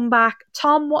then come back.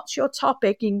 Tom, what's your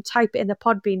topic? You can type it in the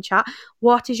Podbean chat.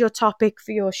 What is your topic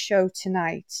for your show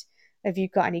tonight? Have you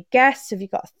got any guests? Have you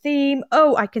got a theme?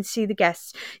 Oh, I can see the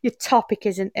guests. Your topic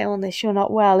isn't illness. You're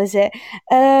not well, is it?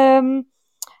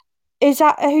 Is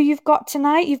that who you've got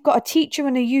tonight? You've got a teacher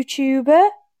and a YouTuber.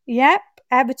 Yep.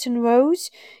 Everton Rose.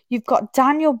 You've got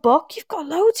Daniel Buck. You've got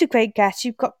loads of great guests.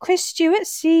 You've got Chris Stewart,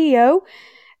 CEO.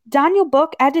 Daniel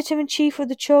Buck, Editor-in-Chief of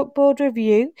the Chalkboard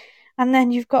Review. And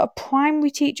then you've got a primary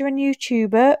teacher and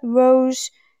YouTuber, Rose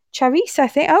Charisse, I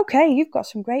think. Okay, you've got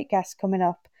some great guests coming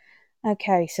up.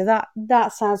 Okay, so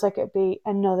that sounds like it'd be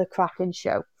another cracking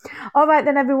show. All right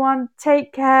then, everyone.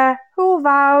 Take care.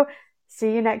 Hurrah.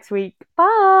 See you next week.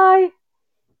 Bye.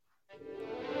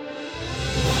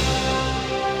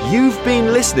 You've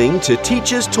been listening to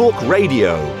Teachers Talk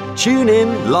Radio. Tune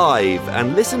in live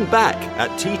and listen back at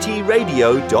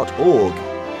ttradio.org.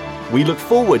 We look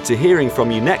forward to hearing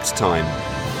from you next time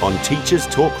on Teachers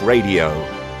Talk Radio.